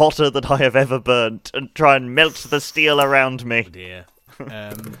 burning hotter than I have ever burnt, and try and melt the steel around me. Oh dear.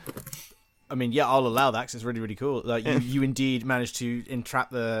 I'll allow that because it's really, really cool. You indeed managed to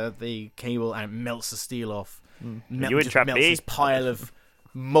entrap the cable, and it melts the steel off. You entrapped me. This pile of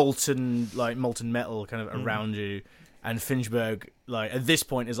molten metal kind of around you. And Finchberg, at this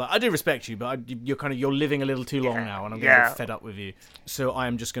point, is I do respect you, but you're living a little too long now, and I'm going to get fed up with you. So I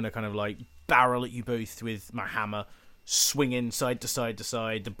am just going to barrel at you both with my hammer, swinging side to side to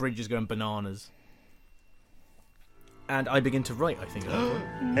side. The bridge is going bananas, and I begin to write. I think at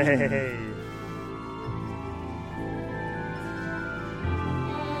that point. Hey.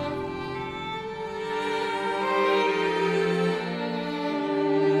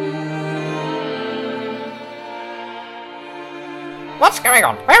 What's going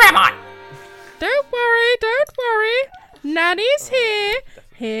on? Where am I? Don't worry. Nanny's here.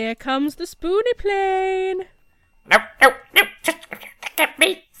 Here comes the spoony plane. No. Just get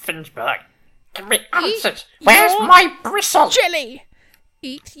me, Finchberg. give me answers. Where's my bristle? Jelly!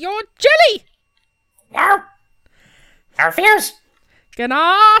 Eat your jelly! No. I refuse.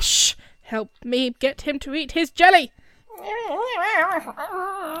 Ganache! Help me get him to eat his jelly!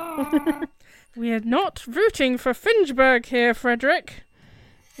 We're not rooting for Finchburg here, Frederick.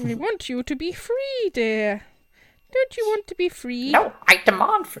 We want you to be free, dear. Don't you want to be free? No, I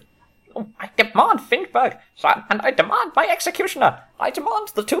demand Finchburg, and I demand my executioner. I demand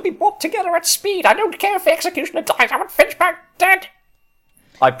the two be brought together at speed. I don't care if the executioner dies. I want Finchburg dead.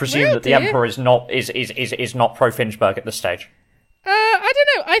 I presume Well, that the dear. Emperor is not pro Finchburg at this stage. I don't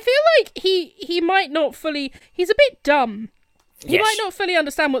know. I feel like he might not fully... He's a bit dumb. He Yes. might not fully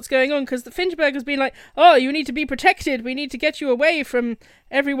understand what's going on, because the Finchburg has been like, oh, you need to be protected. We need to get you away from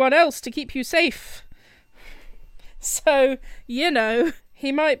everyone else to keep you safe. So,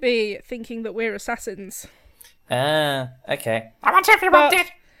 he might be thinking that we're assassins. Okay. I want everyone But- dead.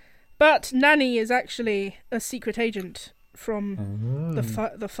 But Nanny is actually a secret agent from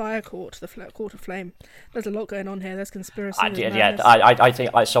the Fire Court, the Court of Flame. There's a lot going on here. There's conspiracy. there's madness. I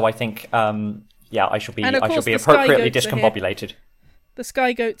think I shall be And of course the Sky appropriately Goats are here. discombobulated. The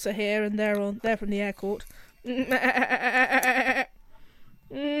Sky Goats are here, and they're from the Air Court.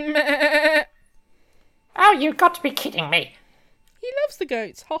 Oh, you got to be kidding me. He loves the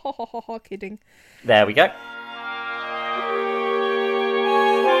goats. Ha ha ha ha ha. Kidding. There we go.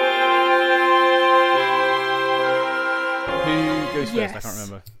 Who goes first? Yes. I can't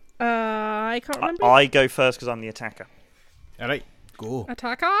remember. I can't remember. I go first because I'm the attacker. All right, go.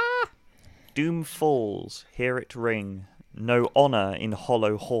 Attacker. Doom falls, hear it ring. No honour in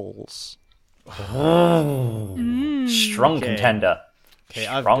hollow halls. Strong Okay. contender. Okay,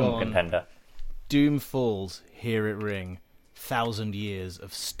 I've Strong gone contender. Doom falls, hear it ring. 1,000 years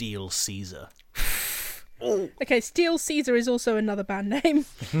of Steel Caesar. Okay, Steel Caesar is also another band name.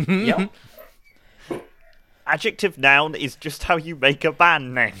 Yeah. Adjective noun is just how you make a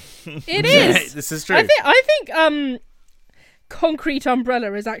band name. It is. This is true. I think Concrete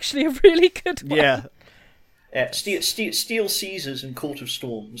Umbrella is actually a really good one. Yeah. Steel Caesars and Court of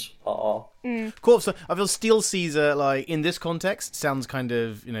Storms are. Court of, I feel Steel Caesar, like, in this context, sounds kind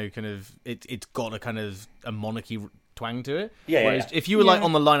of, it's got a kind of a monarchy twang to it. Yeah, Whereas yeah. if you were, like, Yeah.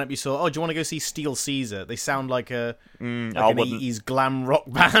 on the lineup, you saw, do you want to go see Steel Caesar? They sound like I an wouldn't. 80s glam rock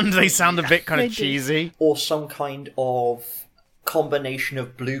band. They sound a bit kind They of do. cheesy. Or some kind of combination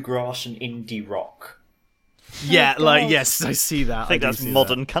of bluegrass and indie rock. Yeah, God. like, yes, I see that. I think do that's see that.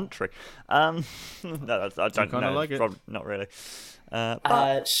 modern country. No, I don't kinda know. like it. Not really.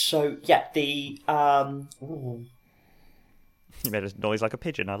 But So yeah, the ooh. you made a noise like a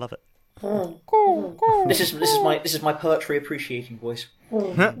pigeon. I love it. This is my poetry appreciating voice.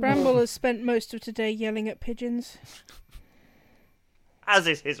 Bramble has spent most of today yelling at pigeons. As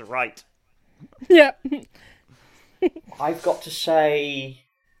is his right. Yeah. I've got to say,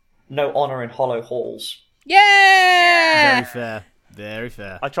 no honour in hollow halls. Yeah. Very fair. Very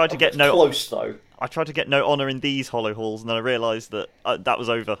fair. I tried to get no. Close though. I tried to get no honour in these hollow halls, and then I realised that that was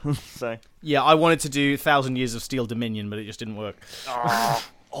over. So. Yeah, I wanted to do 1,000 Years of Steel Dominion, but it just didn't work. I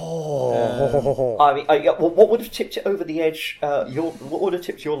mean, what would have tipped it over the edge? What would have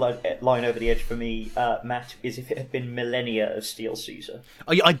tipped your line over the edge for me, Matt, is if it had been Millennia of Steel Caesar.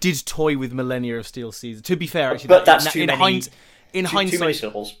 I did toy with Millennia of Steel Caesar. To be fair, actually, But that's too in many. in Too many hindsight,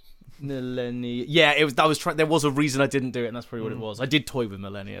 syllables. Millennia. Yeah, it was. That was. There was a reason I didn't do it, and that's probably what it was. I did toy with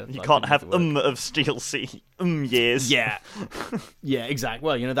Millennia. You but I can't didn't have make it work. of steel sea years. Yeah, yeah, exactly.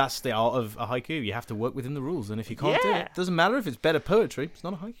 Well, that's the art of a haiku. You have to work within the rules, and if you can't do Yeah. it, doesn't matter if it's better poetry. It's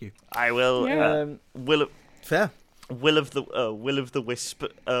not a haiku. I will. Yeah. Fair. Will of the Wisp.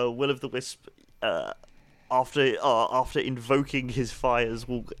 After invoking his fires,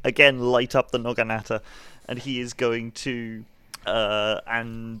 will again light up the Noganata, and he is going to.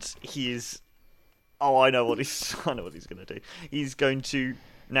 And he is. Oh, I know what he's going to do. He's going to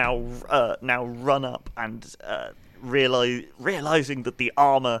now run up and realizing that the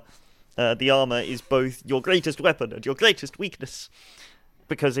armor is both your greatest weapon and your greatest weakness,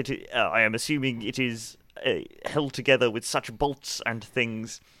 because I am assuming it is held together with such bolts and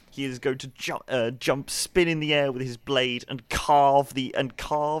things. He is going to spin in the air with his blade and carve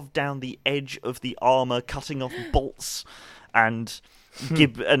down the edge of the armor, cutting off bolts and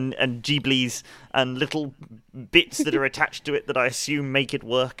and giblies and little bits that are attached to it that I assume make it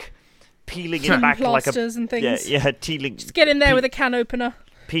work. Peeling it back like a Plasters and things. yeah, peeling. Just get in there with a can opener.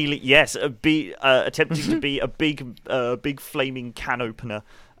 Peeling, yes, attempting to be a big flaming can opener,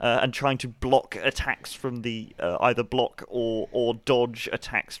 and trying to block attacks from the either block or dodge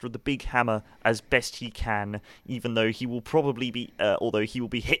attacks from the big hammer as best he can, even though he will probably be although he will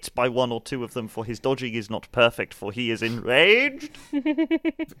be hit by one or two of them, for his dodging is not perfect, for he is enraged.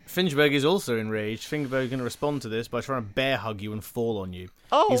 Finchberg is also enraged. Finchberg is going to respond to this by trying to bear hug you and fall on you.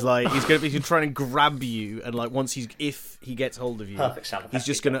 Oh. He's going to be trying to grab you, and like if he gets hold of you, Perfect sound effect. he's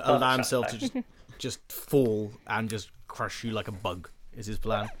just going to Perfect allow sound himself to effect. just fall and just crush you like a bug. Is his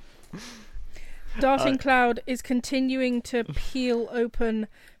plan? Darting Cloud is continuing to peel open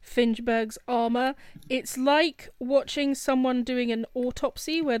Finchberg's armor. It's like watching someone doing an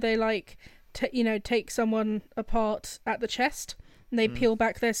autopsy where they like take someone apart at the chest and they peel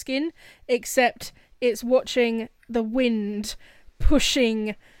back their skin, except it's watching the wind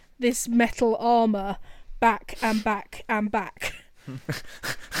pushing this metal armor back and back and back.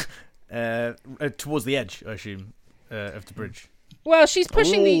 Towards the edge, I assume, of the bridge. Well, she's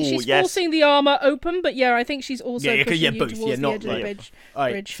pushing Ooh, yes. forcing the armor open, but yeah, I think she's also pushing you both. towards the Not edge of the bridge. All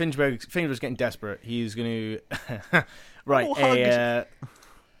right, Finchberg's getting desperate. He's going to right. Oh,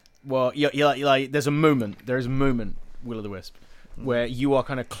 Well, there's a moment, Will-o'-the-Wisp, where you are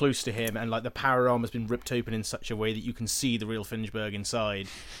kind of close to him, and like the power arm has been ripped open in such a way that you can see the real Finchberg inside.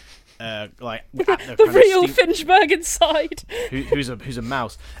 Like at The real Finchberg inside. who's a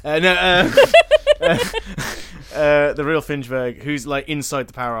mouse? The real Finchberg, who's like inside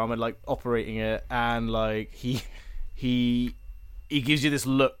the power armor, like operating it, and like he gives you this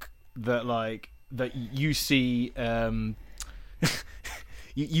look that you see.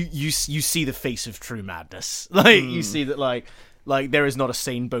 You see the face of true madness. Like you see that like there is not a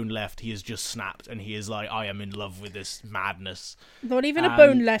sane bone left. He has just snapped, and he is like, I am in love with this madness. Not even a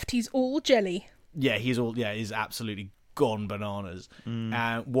bone left. He's all jelly. Yeah, he's absolutely gone bananas.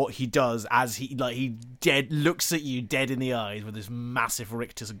 And what he does as he looks at you dead in the eyes with this massive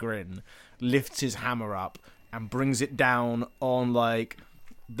rictus grin, lifts his hammer up and brings it down on like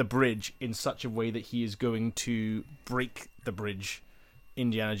the bridge in such a way that he is going to break the bridge,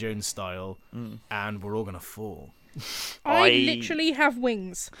 Indiana Jones style, and we're all gonna fall. I literally have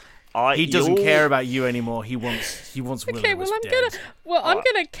wings. He doesn't care about you anymore. He wants Will-o'-the-Wisp Okay, well dead. I'm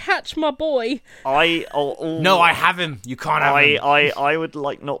gonna catch my boy. No, I have him. You can't have him. I would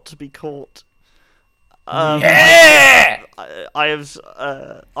like not to be caught. Yeah! I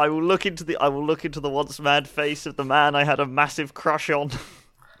will look into the once mad face of the man I had a massive crush on.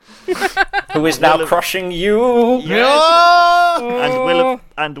 Who is now crushing you?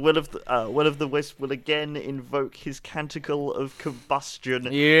 And Will of the Wisp will again invoke his canticle of combustion,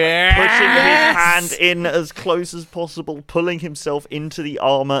 putting his hand in as close as possible, pulling himself into the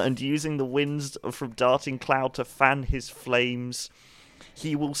armor, and using the winds from Darting Cloud to fan his flames.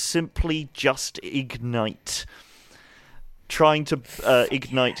 He will simply just ignite. Trying to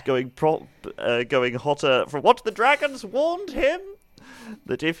ignite, going hotter. From what the dragons warned him,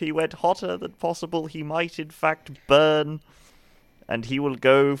 that if he went hotter than possible, he might in fact burn, and he will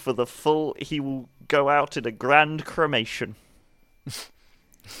go out in a grand cremation.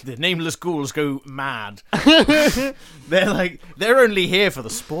 The nameless ghouls go mad. They're only here for the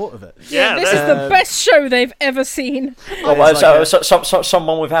sport of it. Yeah, this is the best show they've ever seen.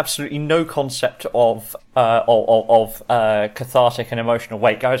 Someone with absolutely no concept of cathartic and emotional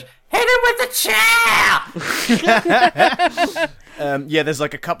weight goes, hit him with the chair! There's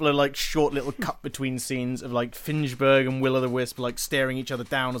like a couple of like short little cut between scenes of like Finchberg and Will-o'-the-Wisp like staring each other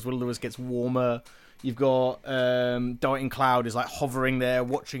down as Will-o'-the-Wisp gets warmer. You've got Darting Cloud is like hovering there,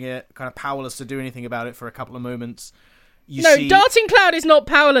 watching it, kind of powerless to do anything about it for a couple of moments. Darting Cloud is not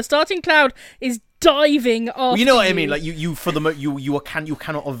powerless. Darting Cloud is diving after well, you know what I mean? Like you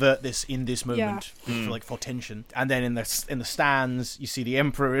cannot avert this in this moment for tension. And then in the stands, you see the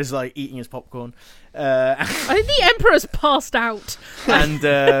Emperor is like eating his popcorn. I think the Emperor's passed out. And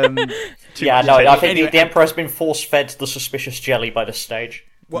I think the Emperor has been force fed the suspicious jelly by the stage.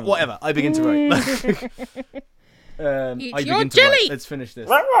 Whatever. I begin to write. Eat your jelly! Let's finish this.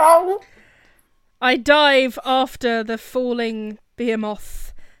 I dive after the falling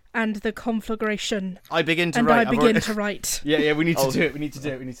behemoth and the conflagration. I begin to and write. I begin to write. Yeah, we need to do it. We need to do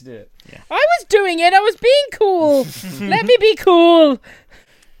it. Yeah. I was doing it. I was being cool. Let me be cool.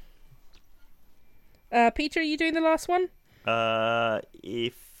 Peter, are you doing the last one?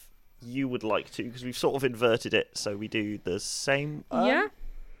 If you would like to, because we've sort of inverted it, so we do the same. Yeah.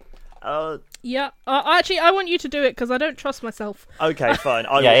 Actually, I want you to do it because I don't trust myself. Okay, fine.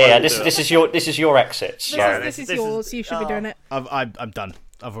 This is your exits. This is yours. You should be doing it. I'm done.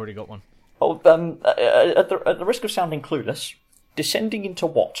 I've already got one. Oh, at the risk of sounding clueless, descending into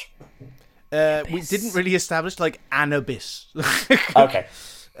what? We didn't really establish like an abyss. Okay.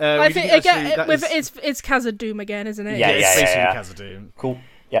 I we think didn't actually- again, that is- it's Khazad-dûm again, isn't it? Yeah, it's basically yeah. Khazad-dûm. Cool.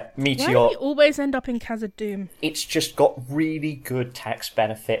 Yeah, Why Meteor. do we always end up in Khazad-dûm? It's just got really good tax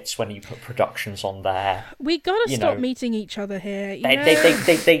benefits when you put productions on there. We gotta You stop know, meeting each other here.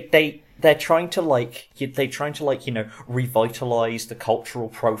 They're trying to revitalize the cultural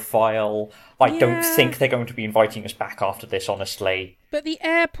profile. I don't Yeah. think they're going to be inviting us back after this, honestly. But the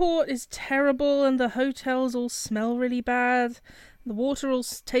airport is terrible, and the hotels all smell really bad. The water all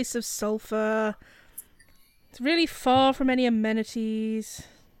tastes of sulfur. It's really far from any amenities.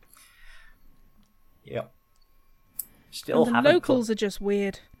 Yep. Still And the haven't locals are just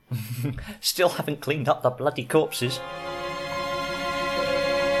weird. still haven't cleaned up the bloody corpses.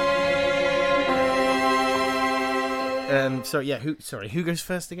 Who goes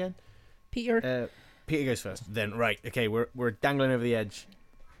first again? Peter, Peter goes first. Then right, okay, we're dangling over the edge.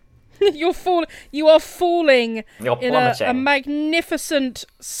 you are falling You're in plummeting. a magnificent,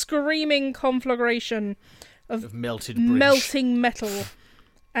 screaming conflagration Of melted bridge. melting metal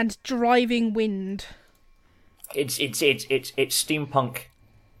and driving wind. It's steampunk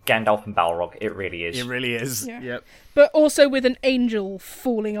Gandalf and Balrog. It really is. It really is. Yeah. Yep. But also with an angel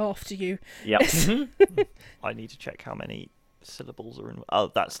falling after you. Yep. I need to check how many syllables are in.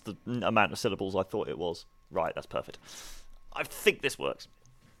 Oh, that's the amount of syllables I thought it was. Right, that's perfect. I think this works.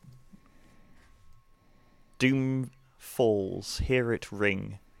 Doom falls, hear it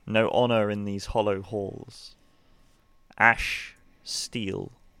ring. No honour in these hollow halls. Ash,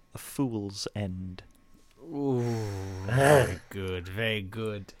 steel, a fool's end. Ooh, very good, very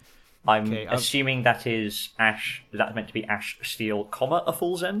good. I'm Okay, assuming that is Ash. Is that meant to be Ash Steel, comma, a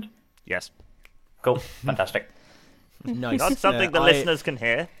fool's end? Yes, Cool. Fantastic. Nice. that's something the listeners can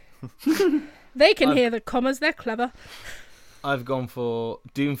hear. They can hear the commas, they're clever. I've gone for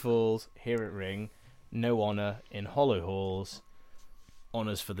Doom falls, hear it ring. No honour in hollow halls.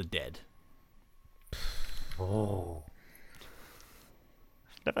 Honours for the dead. Oh.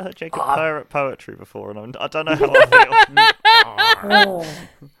 Never heard Jacob pirate poetry before, and I don't know how I feel.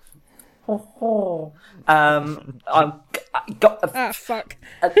 I got Ah, fuck.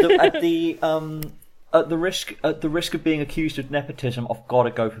 at the risk of being accused of nepotism. I've got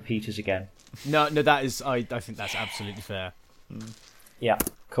to go for Peters again. No, that is. I think that's absolutely fair. Yeah,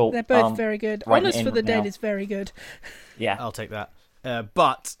 cool. They're both very good. writing Honours it for in the Dead now. is very good. Yeah. I'll take that.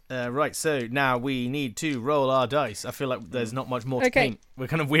 Right, so now we need to roll our dice. I feel like there's not much more to Okay.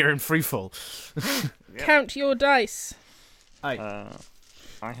 paint. We're in free fall. Count your dice. I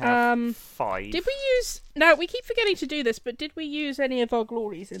have Um, 5. Did we use... Now, we keep forgetting to do this, but did we use any of our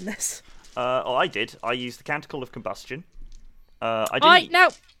glories in this? I did. I used the Canticle of Combustion. I didn't.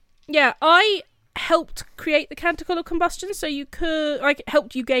 I helped create the Canticle of Combustion, so you could...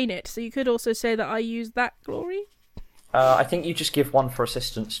 helped you gain it, so you could also say that I used that glory. I think you just give one for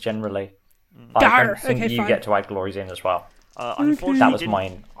assistance generally. Dar, I don't think okay, you fine. get to add glories in as well. Unfortunately, That was didn't-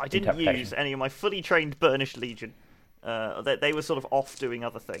 mine. I didn't use any of my fully trained Burnished Legion. They were sort of off doing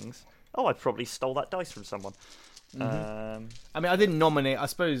other things. Oh, I probably stole that dice from someone. I mean, I didn't nominate. I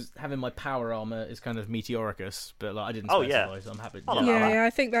suppose having my power armor is kind of Meteoricus, but I didn't Oh, specify, yeah. so I'm happy. I'll yeah. allow that. Yeah, I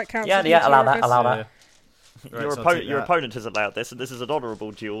think that counts. Yeah, as yeah, allow that, Meteoricus. allow that. Right, Your, so I'll take your that. opponent has allowed this, and this is an honourable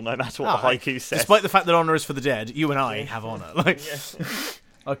duel, no matter what the haiku says. Despite the fact that honor is for the dead, you and I have honor. Like,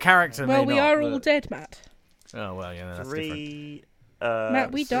 our character. Well, may we not, are all but- dead, Matt. Oh well, yeah, that's different. 3.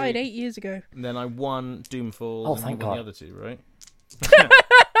 Matt, we died 8 years ago. And then I won Doomfall. Oh, and thank you won God. The other two, right? 3.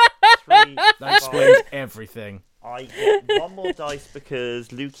 That explains everything. I get one more dice because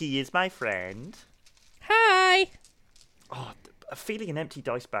Lukey is my friend. Hi! Oh, feeling an empty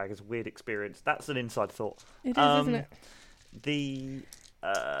dice bag is a weird experience. That's an inside thought. It is, isn't it? The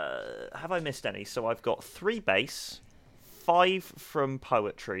have I missed any? So I've got 3 base, 5 from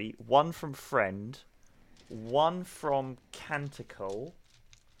poetry, 1 from friend, 1 from canticle,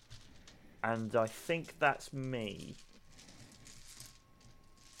 and I think that's me.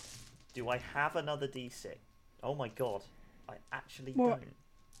 Do I have another D6? Oh my god, I actually What?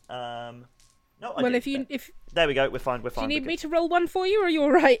 don't. No, I Well, do. if There we go. We're fine. We're do fine. you we're need good. me to roll one for you, or are you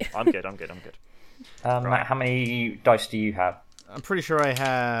all right? I'm good. I'm good. Matt, how many dice do you have? I'm pretty sure I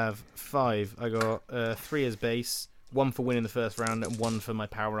have 5. I got 3 as base, 1 for winning the first round, and 1 for my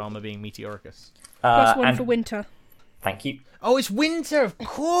power armor being Meteoricus. Plus one and for winter. Thank you. Oh, it's winter, of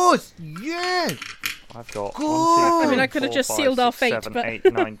course. Yeah. I've got Good. 1, 2, 3, I mean, I could have 4, just 5, sealed our 6, fate, 7, but-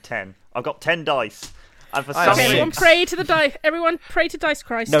 8, 9, 10. I've got 10 dice. And for I some have Okay, six. everyone reason, pray to the dice. Everyone pray to Dice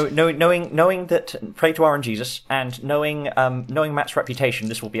Christ. Knowing that, pray to our and Jesus, and knowing Matt's reputation,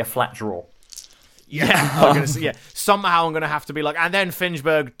 this will be a flat draw. Yeah, I'm gonna say, somehow I'm gonna have to be like, and then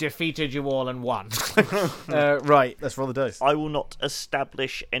Finchberg defeated you all and won. Right, let's roll the dice. I will not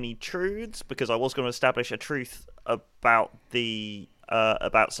establish any truths because I was going to establish a truth about the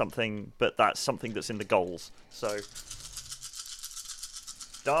about something, but that's something that's in the goals. So,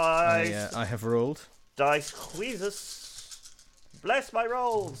 dice, I have rolled. dice, Jesus, bless my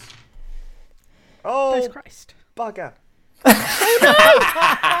rolls. Oh, Bless Christ. bugger!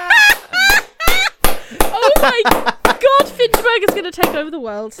 Oh my God, Finchberg is going to take over the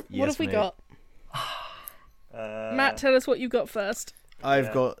world. What Yes, have we mate. got? Matt, tell us what you've got first.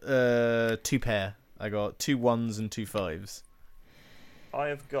 I've got 2 pair. I got 2 1s and 2 5s. I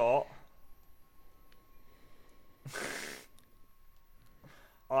have got.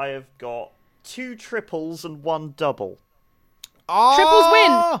 I have got 2 triples and 1 double. Triples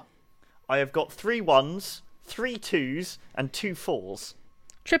win. I have got 3 1s, 3 2s, and 2 4s.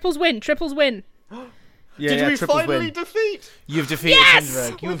 Triples win. Triples win. Did we triples finally win. defeat? You've defeated Yes!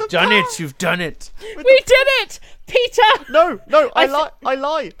 Finchberg. You've With a done power. it. You've done it. We did it, Peter. No, I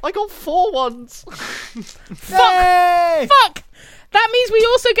lie. I got 4 1s. Hey! Fuck. That means we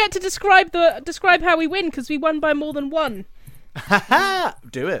also get to describe how we win because we won by more than one.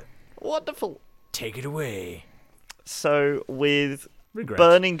 Do it. Wonderful. Take it away. So with Regret.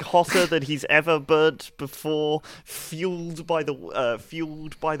 burning hotter than he's ever burnt before, fueled by the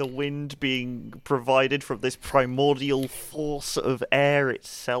wind being provided from this primordial force of air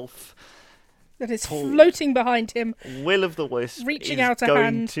itself, That is floating behind him. Will of the Wisp Reaching is out a going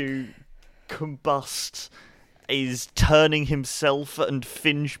hand. to combust, is turning himself and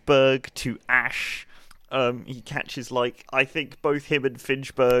Finchberg to ash. He catches, I think both him and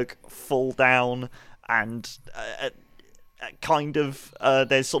Finchberg fall down, and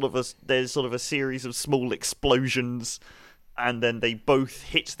there's sort of a series of small explosions, and then they both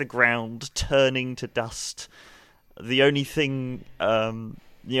hit the ground, turning to dust. The only thing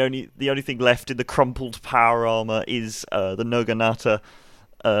left in the crumpled power armor is the Noganata,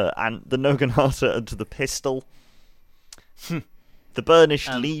 and the pistol. The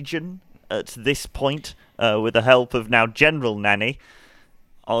Burnished Legion, at this point, with the help of now General Nanny,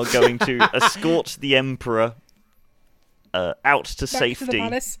 are going to escort the Emperor out to Back safety. to the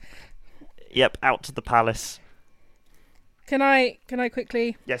palace. Yep, out to the palace. Can I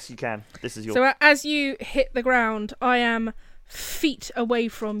quickly? Yes, you can. This is your. So as you hit the ground, I am feet away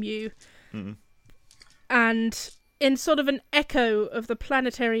from you, and in sort of an echo of the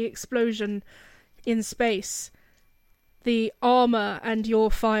planetary explosion in space, the armor and your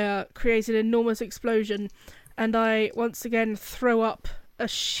fire create an enormous explosion, and I once again throw up a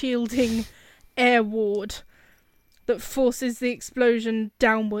shielding air ward that forces the explosion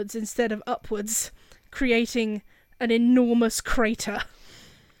downwards instead of upwards, creating an enormous crater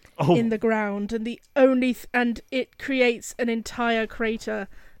in the ground, and it creates an entire crater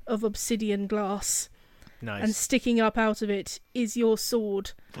of obsidian glass. Nice. And sticking up out of it is your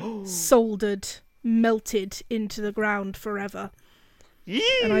sword, soldered, melted into the ground forever.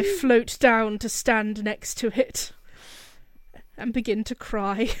 And I float down to stand next to it and begin to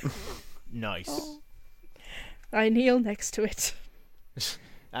cry. Nice. I kneel next to it.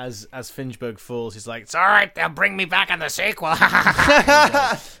 As Finchberg falls, he's like, "It's all right. They'll bring me back in the sequel."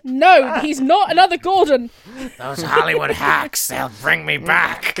 No, he's not another Gordon. Those Hollywood hacks, they'll bring me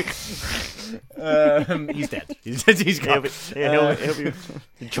back. He's dead. He's gone. He'll be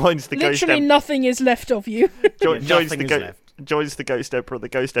joins the Ghost Literally Emperor. nothing is left of you. Joins nothing the is Ghost. left. Joins the Ghost Emperor. The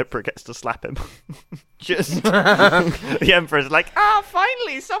Ghost Emperor gets to slap him. Just the Emperor's like,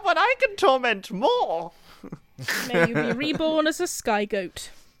 finally, someone I can torment more. May you be reborn as a sky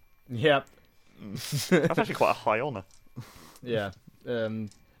goat. Yep. That's actually quite a high honour. Yeah.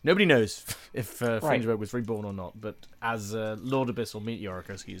 Nobody knows if Finchberg was reborn or not, but as Lord Abyss or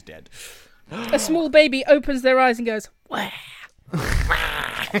Meteoricus, he's dead. A small baby opens their eyes and goes, "Wah."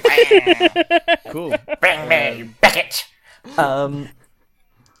 Cool. Bring me Beckett. Wanna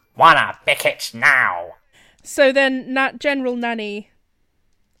Beckett now. So then, General Nanny,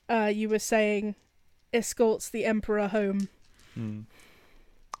 you were saying, escorts the Emperor home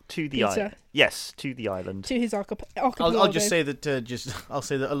To the Peter. island. Yes, to the island. to his archipelago. I'll just say that I'll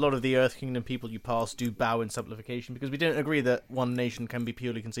say that a lot of the Earth Kingdom people you pass do bow in supplication because we don't agree that one nation can be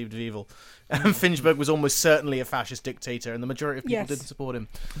purely conceived of evil. Finchberg was almost certainly a fascist dictator, and the majority of people Yes. didn't support him.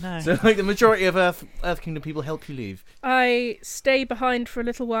 No. So, the majority of Earth Kingdom people help you leave. I stay behind for a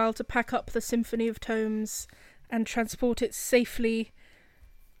little while to pack up the Symphony of Tomes and transport it safely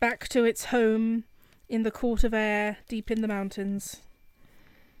back to its home in the Court of Air deep in the mountains,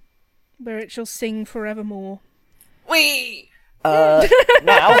 where it shall sing forevermore.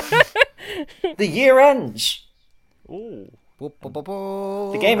 Now, The year ends. Ooh.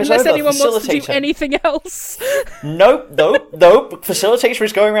 The game is Unless over. anyone wants to do Facilitator. anything else. Nope. Facilitator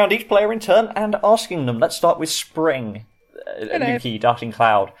is going around each player in turn and asking them. Let's start with Spring. Hello. Nuki, Darting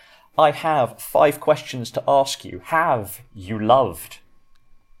Cloud. I have 5 questions to ask you. Have you loved?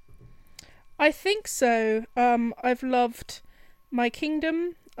 I think so. I've loved My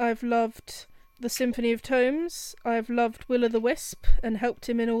Kingdom. I've loved The Symphony of Tomes. I've loved Will-o'-the-Wisp and helped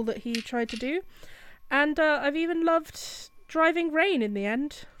him in all that he tried to do. And I've even loved Driving Rain in the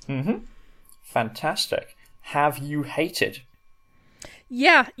end. Fantastic. Have you hated?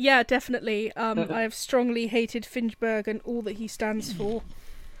 Yeah, definitely. I've strongly hated Finchberg and all that he stands for.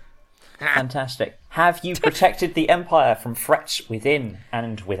 Fantastic. Have you protected the Empire from threats within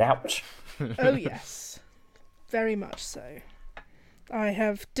and without? Oh yes, very much so. I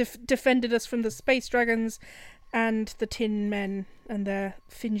have defended us from the space dragons and the Tin Men and their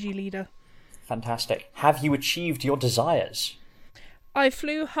Finji leader. Fantastic. Have you achieved your desires? I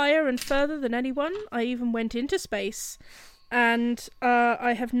flew higher and further than anyone. I even went into space. And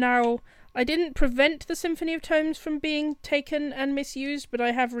I have now... I didn't prevent the Symphony of Tomes from being taken and misused, but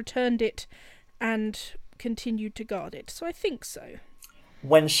I have returned it and continued to guard it. So I think so.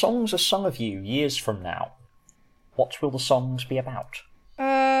 When songs are sung of you years from now, what will the songs be about?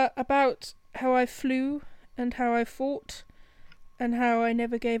 About how I flew and how I fought and how I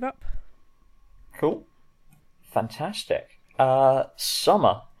never gave up. Cool. Fantastic.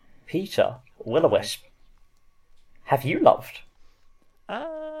 Summer, Peter, Will-o'-Wisp. Have you loved?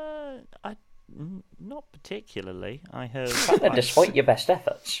 Not particularly. I have. Despite your best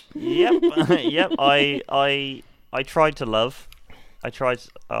efforts. Yep. Yep. I tried to love. I tried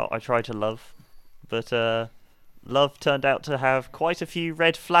to love, but love turned out to have quite a few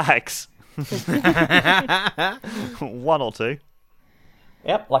red flags. One or two.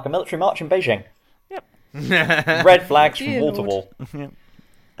 Yep, like a military march in Beijing. Yep. Red flags from Dear wall to Lord. wall. Yep.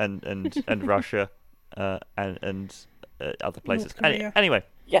 And Russia, and other places. North Korea. Anyway,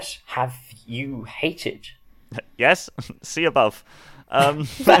 Yes. Have you hated? yes. See above. And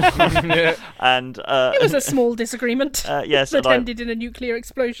It was a small disagreement yes, that and ended in a nuclear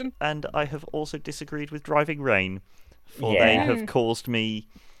explosion. I have also disagreed with Driving Rain, for Yeah. they have caused me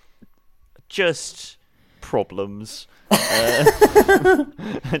just problems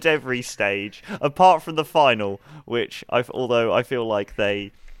at every stage, apart from the final, which although I feel like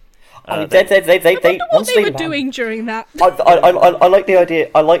they. What What they were doing during that. I like the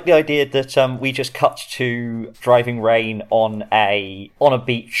idea. I like the idea that we just cut to Driving Rain on a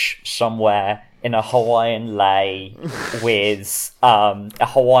beach somewhere in a Hawaiian lei with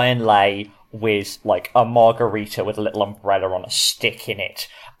like a margarita with a little umbrella on a stick in it,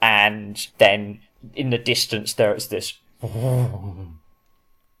 and then in the distance there is this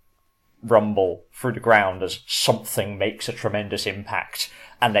rumble through the ground as something makes a tremendous impact,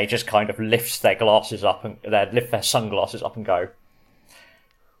 and they just kind of lift their sunglasses up and go,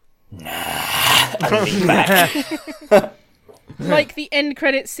 nah, and lean back. Like the end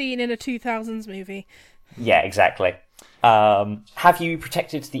credit scene in a 2000s movie. Yeah, exactly. Have you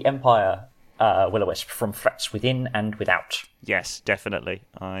protected the Empire, Will-o'-Wisp, from threats within and without? Yes, definitely.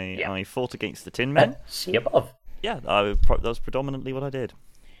 Yeah. I fought against the Tin Men. See above. Yeah, that was predominantly what I did.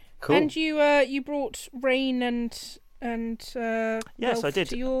 Cool. And you brought Rain and Yes, Wealth I did.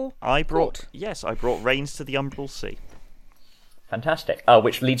 to your I brought court. Rains to the Umbral Sea. Fantastic.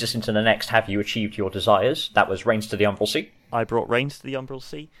 Which leads us into the next. Have you achieved your desires? That was Reigns to the Umbral Sea. I brought Rains to the Umbral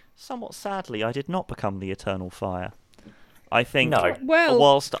Sea. Somewhat sadly, I did not become the Eternal Fire. I think. No. Well-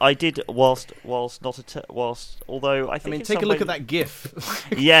 whilst I did, whilst although I think. I mean, in take a some look way- at that GIF.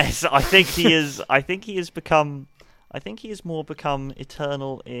 Yes, I think he is. I think he has become. I think he has more become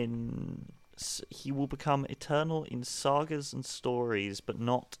eternal in. He will become eternal in sagas and stories, but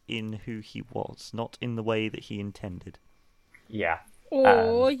not in who he was, not in the way that he intended. Yeah.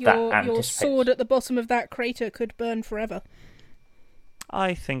 Or that your anticipates- sword at the bottom of that crater could burn forever.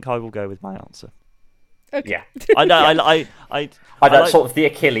 I think I will go with my answer. Okay. Yeah. I know. That's like- sort of the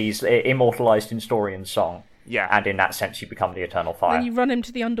Achilles immortalized in story and song. Yeah. And in that sense, you become the Eternal Fire. Then you run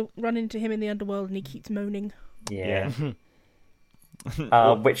into him in the underworld, and he keeps moaning. Yeah.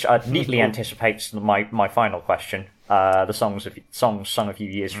 Which neatly anticipates my final question. The songs sung a few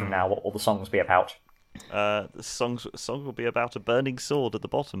years from now. What will the songs be about? The songs will be about a burning sword at the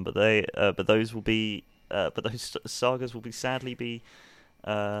bottom, but those sagas will sadly be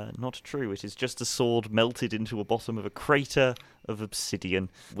not true. It is just a sword melted into a bottom of a crater of obsidian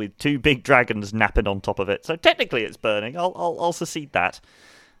with two big dragons napping on top of it. So technically, it's burning. I'll secede that.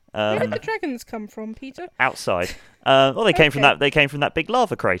 Where did the dragons come from, Peter? outside. Well, they came from Okay. that. They came from that big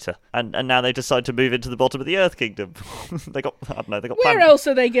lava crater, and now they decide to move into the bottom of the Earth Kingdom. They got, I don't know, they got Where else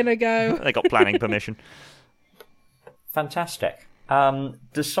are they gonna go? They got planning permission. Fantastic.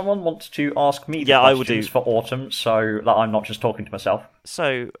 Does someone want to ask me the Yeah, I will questions do. for Autumn so that I'm not just talking to myself?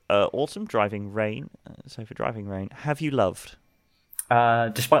 So, Autumn, driving rain. So for driving rain, have you loved?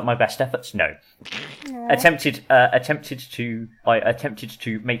 Despite my best efforts, no. I attempted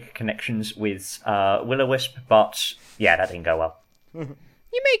to make connections with Will-O-Wisp, but yeah, that didn't go well.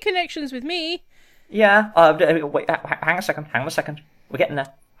 You made connections with me. Yeah, wait, hang a second. We're getting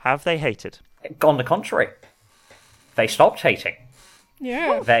there. Have they hated? On the contrary, they stopped hating.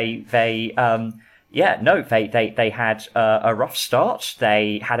 Yeah. They had a rough start.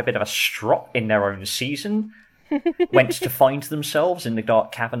 They had a bit of a strop in their own season, went to find themselves in the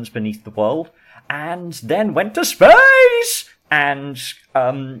dark caverns beneath the world, and then went to space and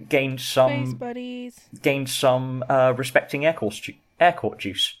gained Space buddies. some respecting air court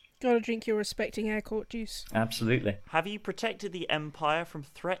juice. Gotta drink your respecting air court juice. Absolutely. Have you protected the Empire from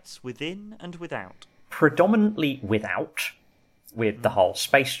threats within and without? Predominantly without, with the whole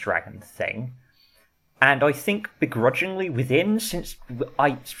space dragon thing, and I think begrudgingly within, since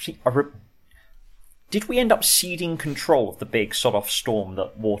did we end up ceding control of the big sort of storm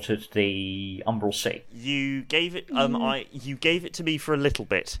that watered the Umbral Sea? You gave it. You gave it to me for a little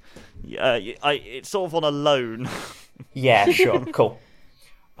bit. It's sort of on a loan. Yeah, sure, cool.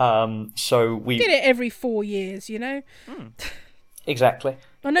 So we Get it every 4 years, you know? exactly.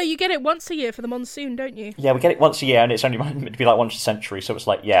 Oh no, you get it once a year for the monsoon, don't you? Yeah, we get it once a year, and it's only meant to be like once a century. So it's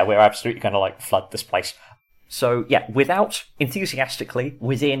like, yeah, we're absolutely going to like flood this place. So yeah, without enthusiastically,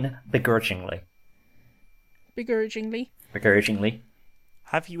 within begrudgingly. Begrudgingly.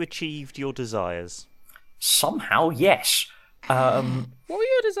 Have you achieved your desires? Somehow, yes. What were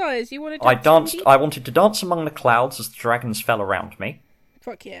your desires? You wanted to I wanted to dance among the clouds as the dragons fell around me,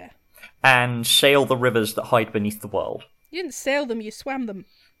 Fuck yeah. and sail the rivers that hide beneath the world. You didn't sail them, you swam them.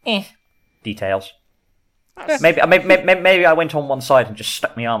 Details. Maybe I went on one side and just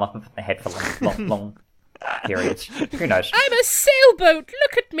stuck my arm up my head for long periods. Who knows? I'm a sailboat!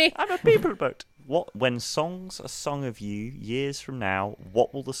 Look at me! I'm a people boat. When songs are sung of you years from now,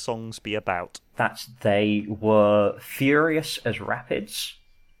 what will the songs be about? That they were furious as rapids,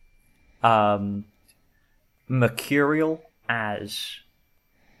 mercurial as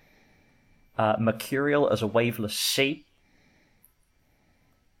a waveless sea,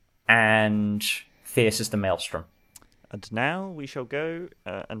 and fierce as the maelstrom. And now we shall go.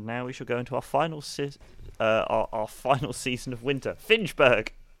 Into our final our final season of winter, Finchburg.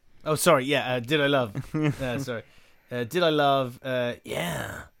 Oh, sorry. Yeah. Did I love? Sorry. Did I love?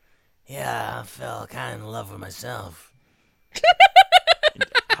 Yeah. I fell kind of in love with myself.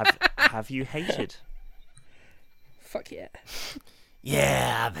 Have you hated? Fuck yeah.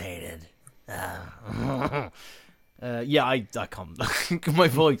 Yeah, I've hated. Yeah, I can't. My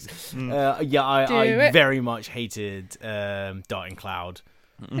voice. I very much hated Darting Cloud.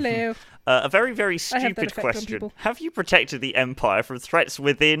 Hello. A very, very I have that stupid effect on question. people. Have you protected the Empire from threats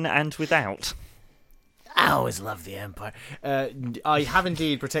within and without? I always loved the Empire. I have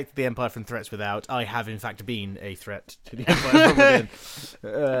indeed protected the Empire from threats without. I have, in fact, been a threat to the Empire from within.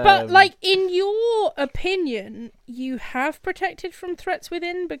 But, like, in your opinion, you have protected from threats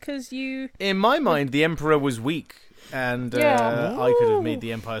within because you... In my mind, the Emperor was weak, and Yeah. I could have made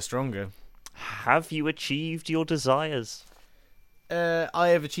the Empire stronger. Have you achieved your desires? I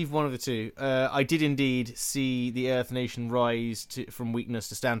have achieved one of the two. I did indeed see the Earth Nation rise from weakness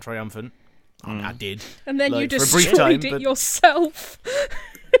to stand triumphant. I did. And then you Like, for a brief destroyed time, it but- yourself.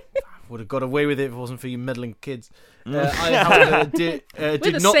 Would have got away with it if it wasn't for you meddling kids. I, however, did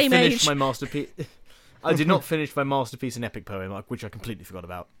the not same finish age. my masterpiece. I did not finish my masterpiece in epic poem, which I completely forgot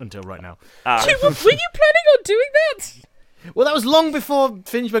about until right now. Were you planning on doing that? Well, that was long before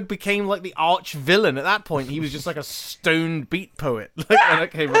Finchburg became like the arch villain. At that point, he was just like a stone beat poet. Like, when I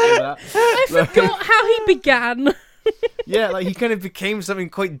came up with that. I forgot how he began. Yeah, like he kind of became something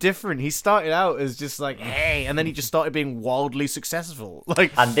quite different. He started out as just like, hey, and then he just started being wildly successful.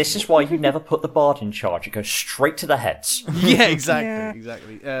 Like, And this is why you never put the bard in charge. It goes straight to the heads. yeah, exactly, Yeah.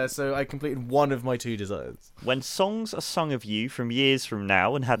 exactly. So I completed one of my two desires. When songs are sung of you from years from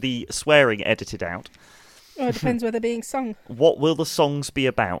now and had the swearing edited out, Oh, it depends where they're being sung. what will the songs be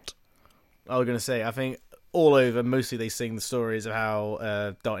about? I was going to say, I think all over, mostly they sing the stories of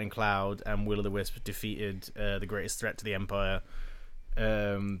how Darting Cloud and Will-O-the-Wisp defeated the greatest threat to the Empire.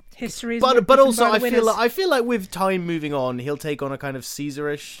 History is But written also, by the winners. I feel like with time moving on, he'll take on a kind of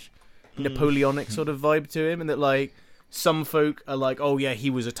Caesarish, Napoleonic sort of vibe to him, and that like some folk are like, oh yeah, he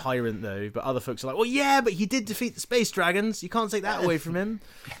was a tyrant though, but other folks are like, well yeah, but he did defeat the space dragons. You can't take that away from him.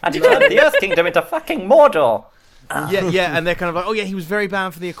 And he turned the Earth Kingdom into fucking Mordor. Yeah, and they're kind of like, oh yeah, he was very bad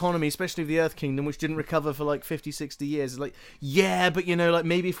for the economy, especially of the Earth Kingdom, which didn't recover for like 50, 60 years. It's like, yeah, but like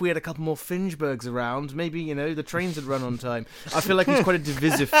maybe if we had a couple more Finchbergs around, maybe, the trains would run on time. I feel like he's quite a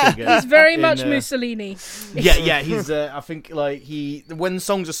divisive figure. He's very much Mussolini. Yeah, he's, I think, like, when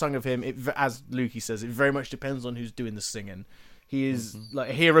songs are sung of him, as Lukey says, it very much depends on who's doing the singing. He is, like,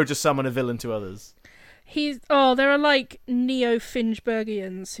 a hero to some and a villain to others. There are like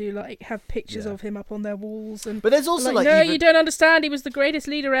neo-Finchbergians who like have pictures of him up on their walls, and but there's also like no, you don't understand. He was the greatest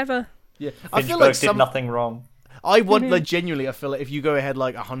leader ever. Yeah, I feel like did nothing wrong. I want like genuinely, I feel like if you go ahead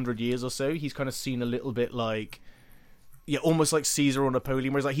like 100 years or so, he's kind of seen a little bit like. Yeah, almost like Caesar or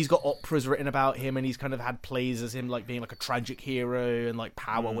Napoleon, whereas like he's got operas written about him, and he's kind of had plays as him like being like a tragic hero, and like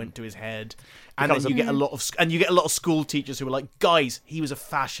power went to his head, and then you get a lot of school teachers who are like, guys, he was a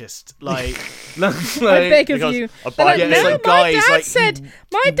fascist, like I beg of you. My dad said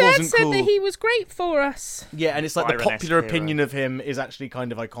that he was great for us. Yeah, and it's like the popular opinion of him is actually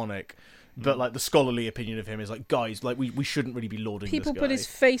kind of iconic. But like the scholarly opinion of him is like, guys, like we shouldn't really be lauding people this guy. Put his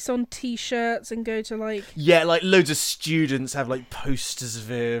face on T-shirts and go to like like loads of students have like posters of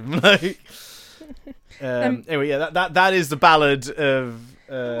him. Like anyway, yeah, that is the ballad of.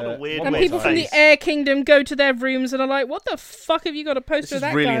 What a weird and people from the Air Kingdom go to their rooms and are like, "What the fuck have you got a poster of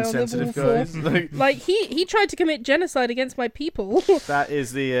that really guy on the wall for?" Like he tried to commit genocide against my people. That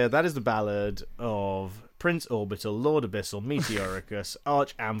is the ballad of Prince Orbital, Lord Abyssal, Meteoricus,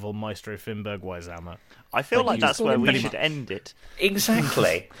 Arch Anvil, Maestro Finberg, Weishammer. I feel like that's where we should end it.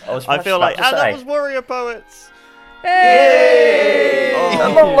 Exactly. I feel like, that was Warrior Poets. Hey!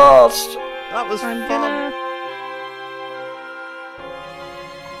 I'm the last. That was fun.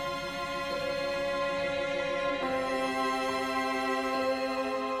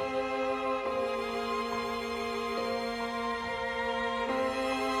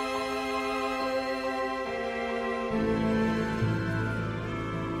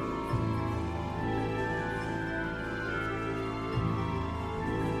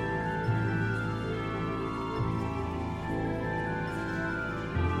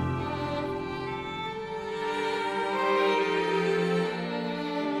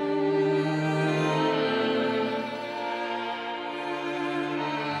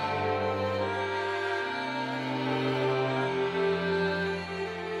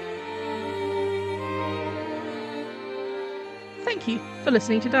 Thank you for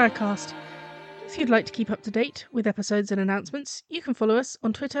listening to Diacast. If you'd like to keep up to date with episodes and announcements, you can follow us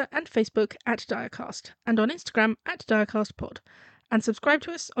on Twitter and Facebook at Diacast, and on Instagram at DiacastPod, and subscribe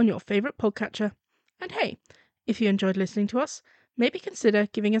to us on your favourite podcatcher. And hey, if you enjoyed listening to us, maybe consider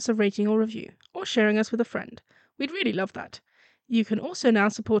giving us a rating or review, or sharing us with a friend. We'd really love that. You can also now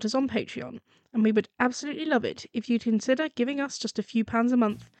support us on Patreon, and we would absolutely love it if you'd consider giving us just a few pounds a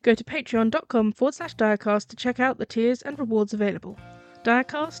month. Go to patreon.com/Diacast to check out the tiers and rewards available.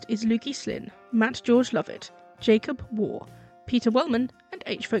 Diacast is Lukey Slynn, Matt George Lovett, Jacob War, Peter Wellman, and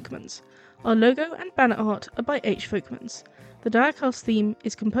H. Folkmans. Our logo and banner art are by H. Folkmans. The Diacast theme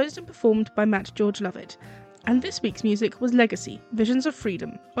is composed and performed by Matt George Lovett, and this week's music was Legacy, Visions of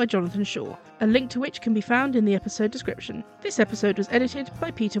Freedom by Jonathan Shaw, a link to which can be found in the episode description. This episode was edited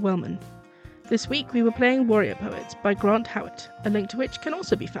by Peter Wellman. This week we were playing Warrior Poets by Grant Howitt, a link to which can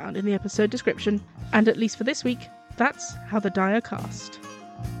also be found in the episode description. And at least for this week, that's how the die are cast.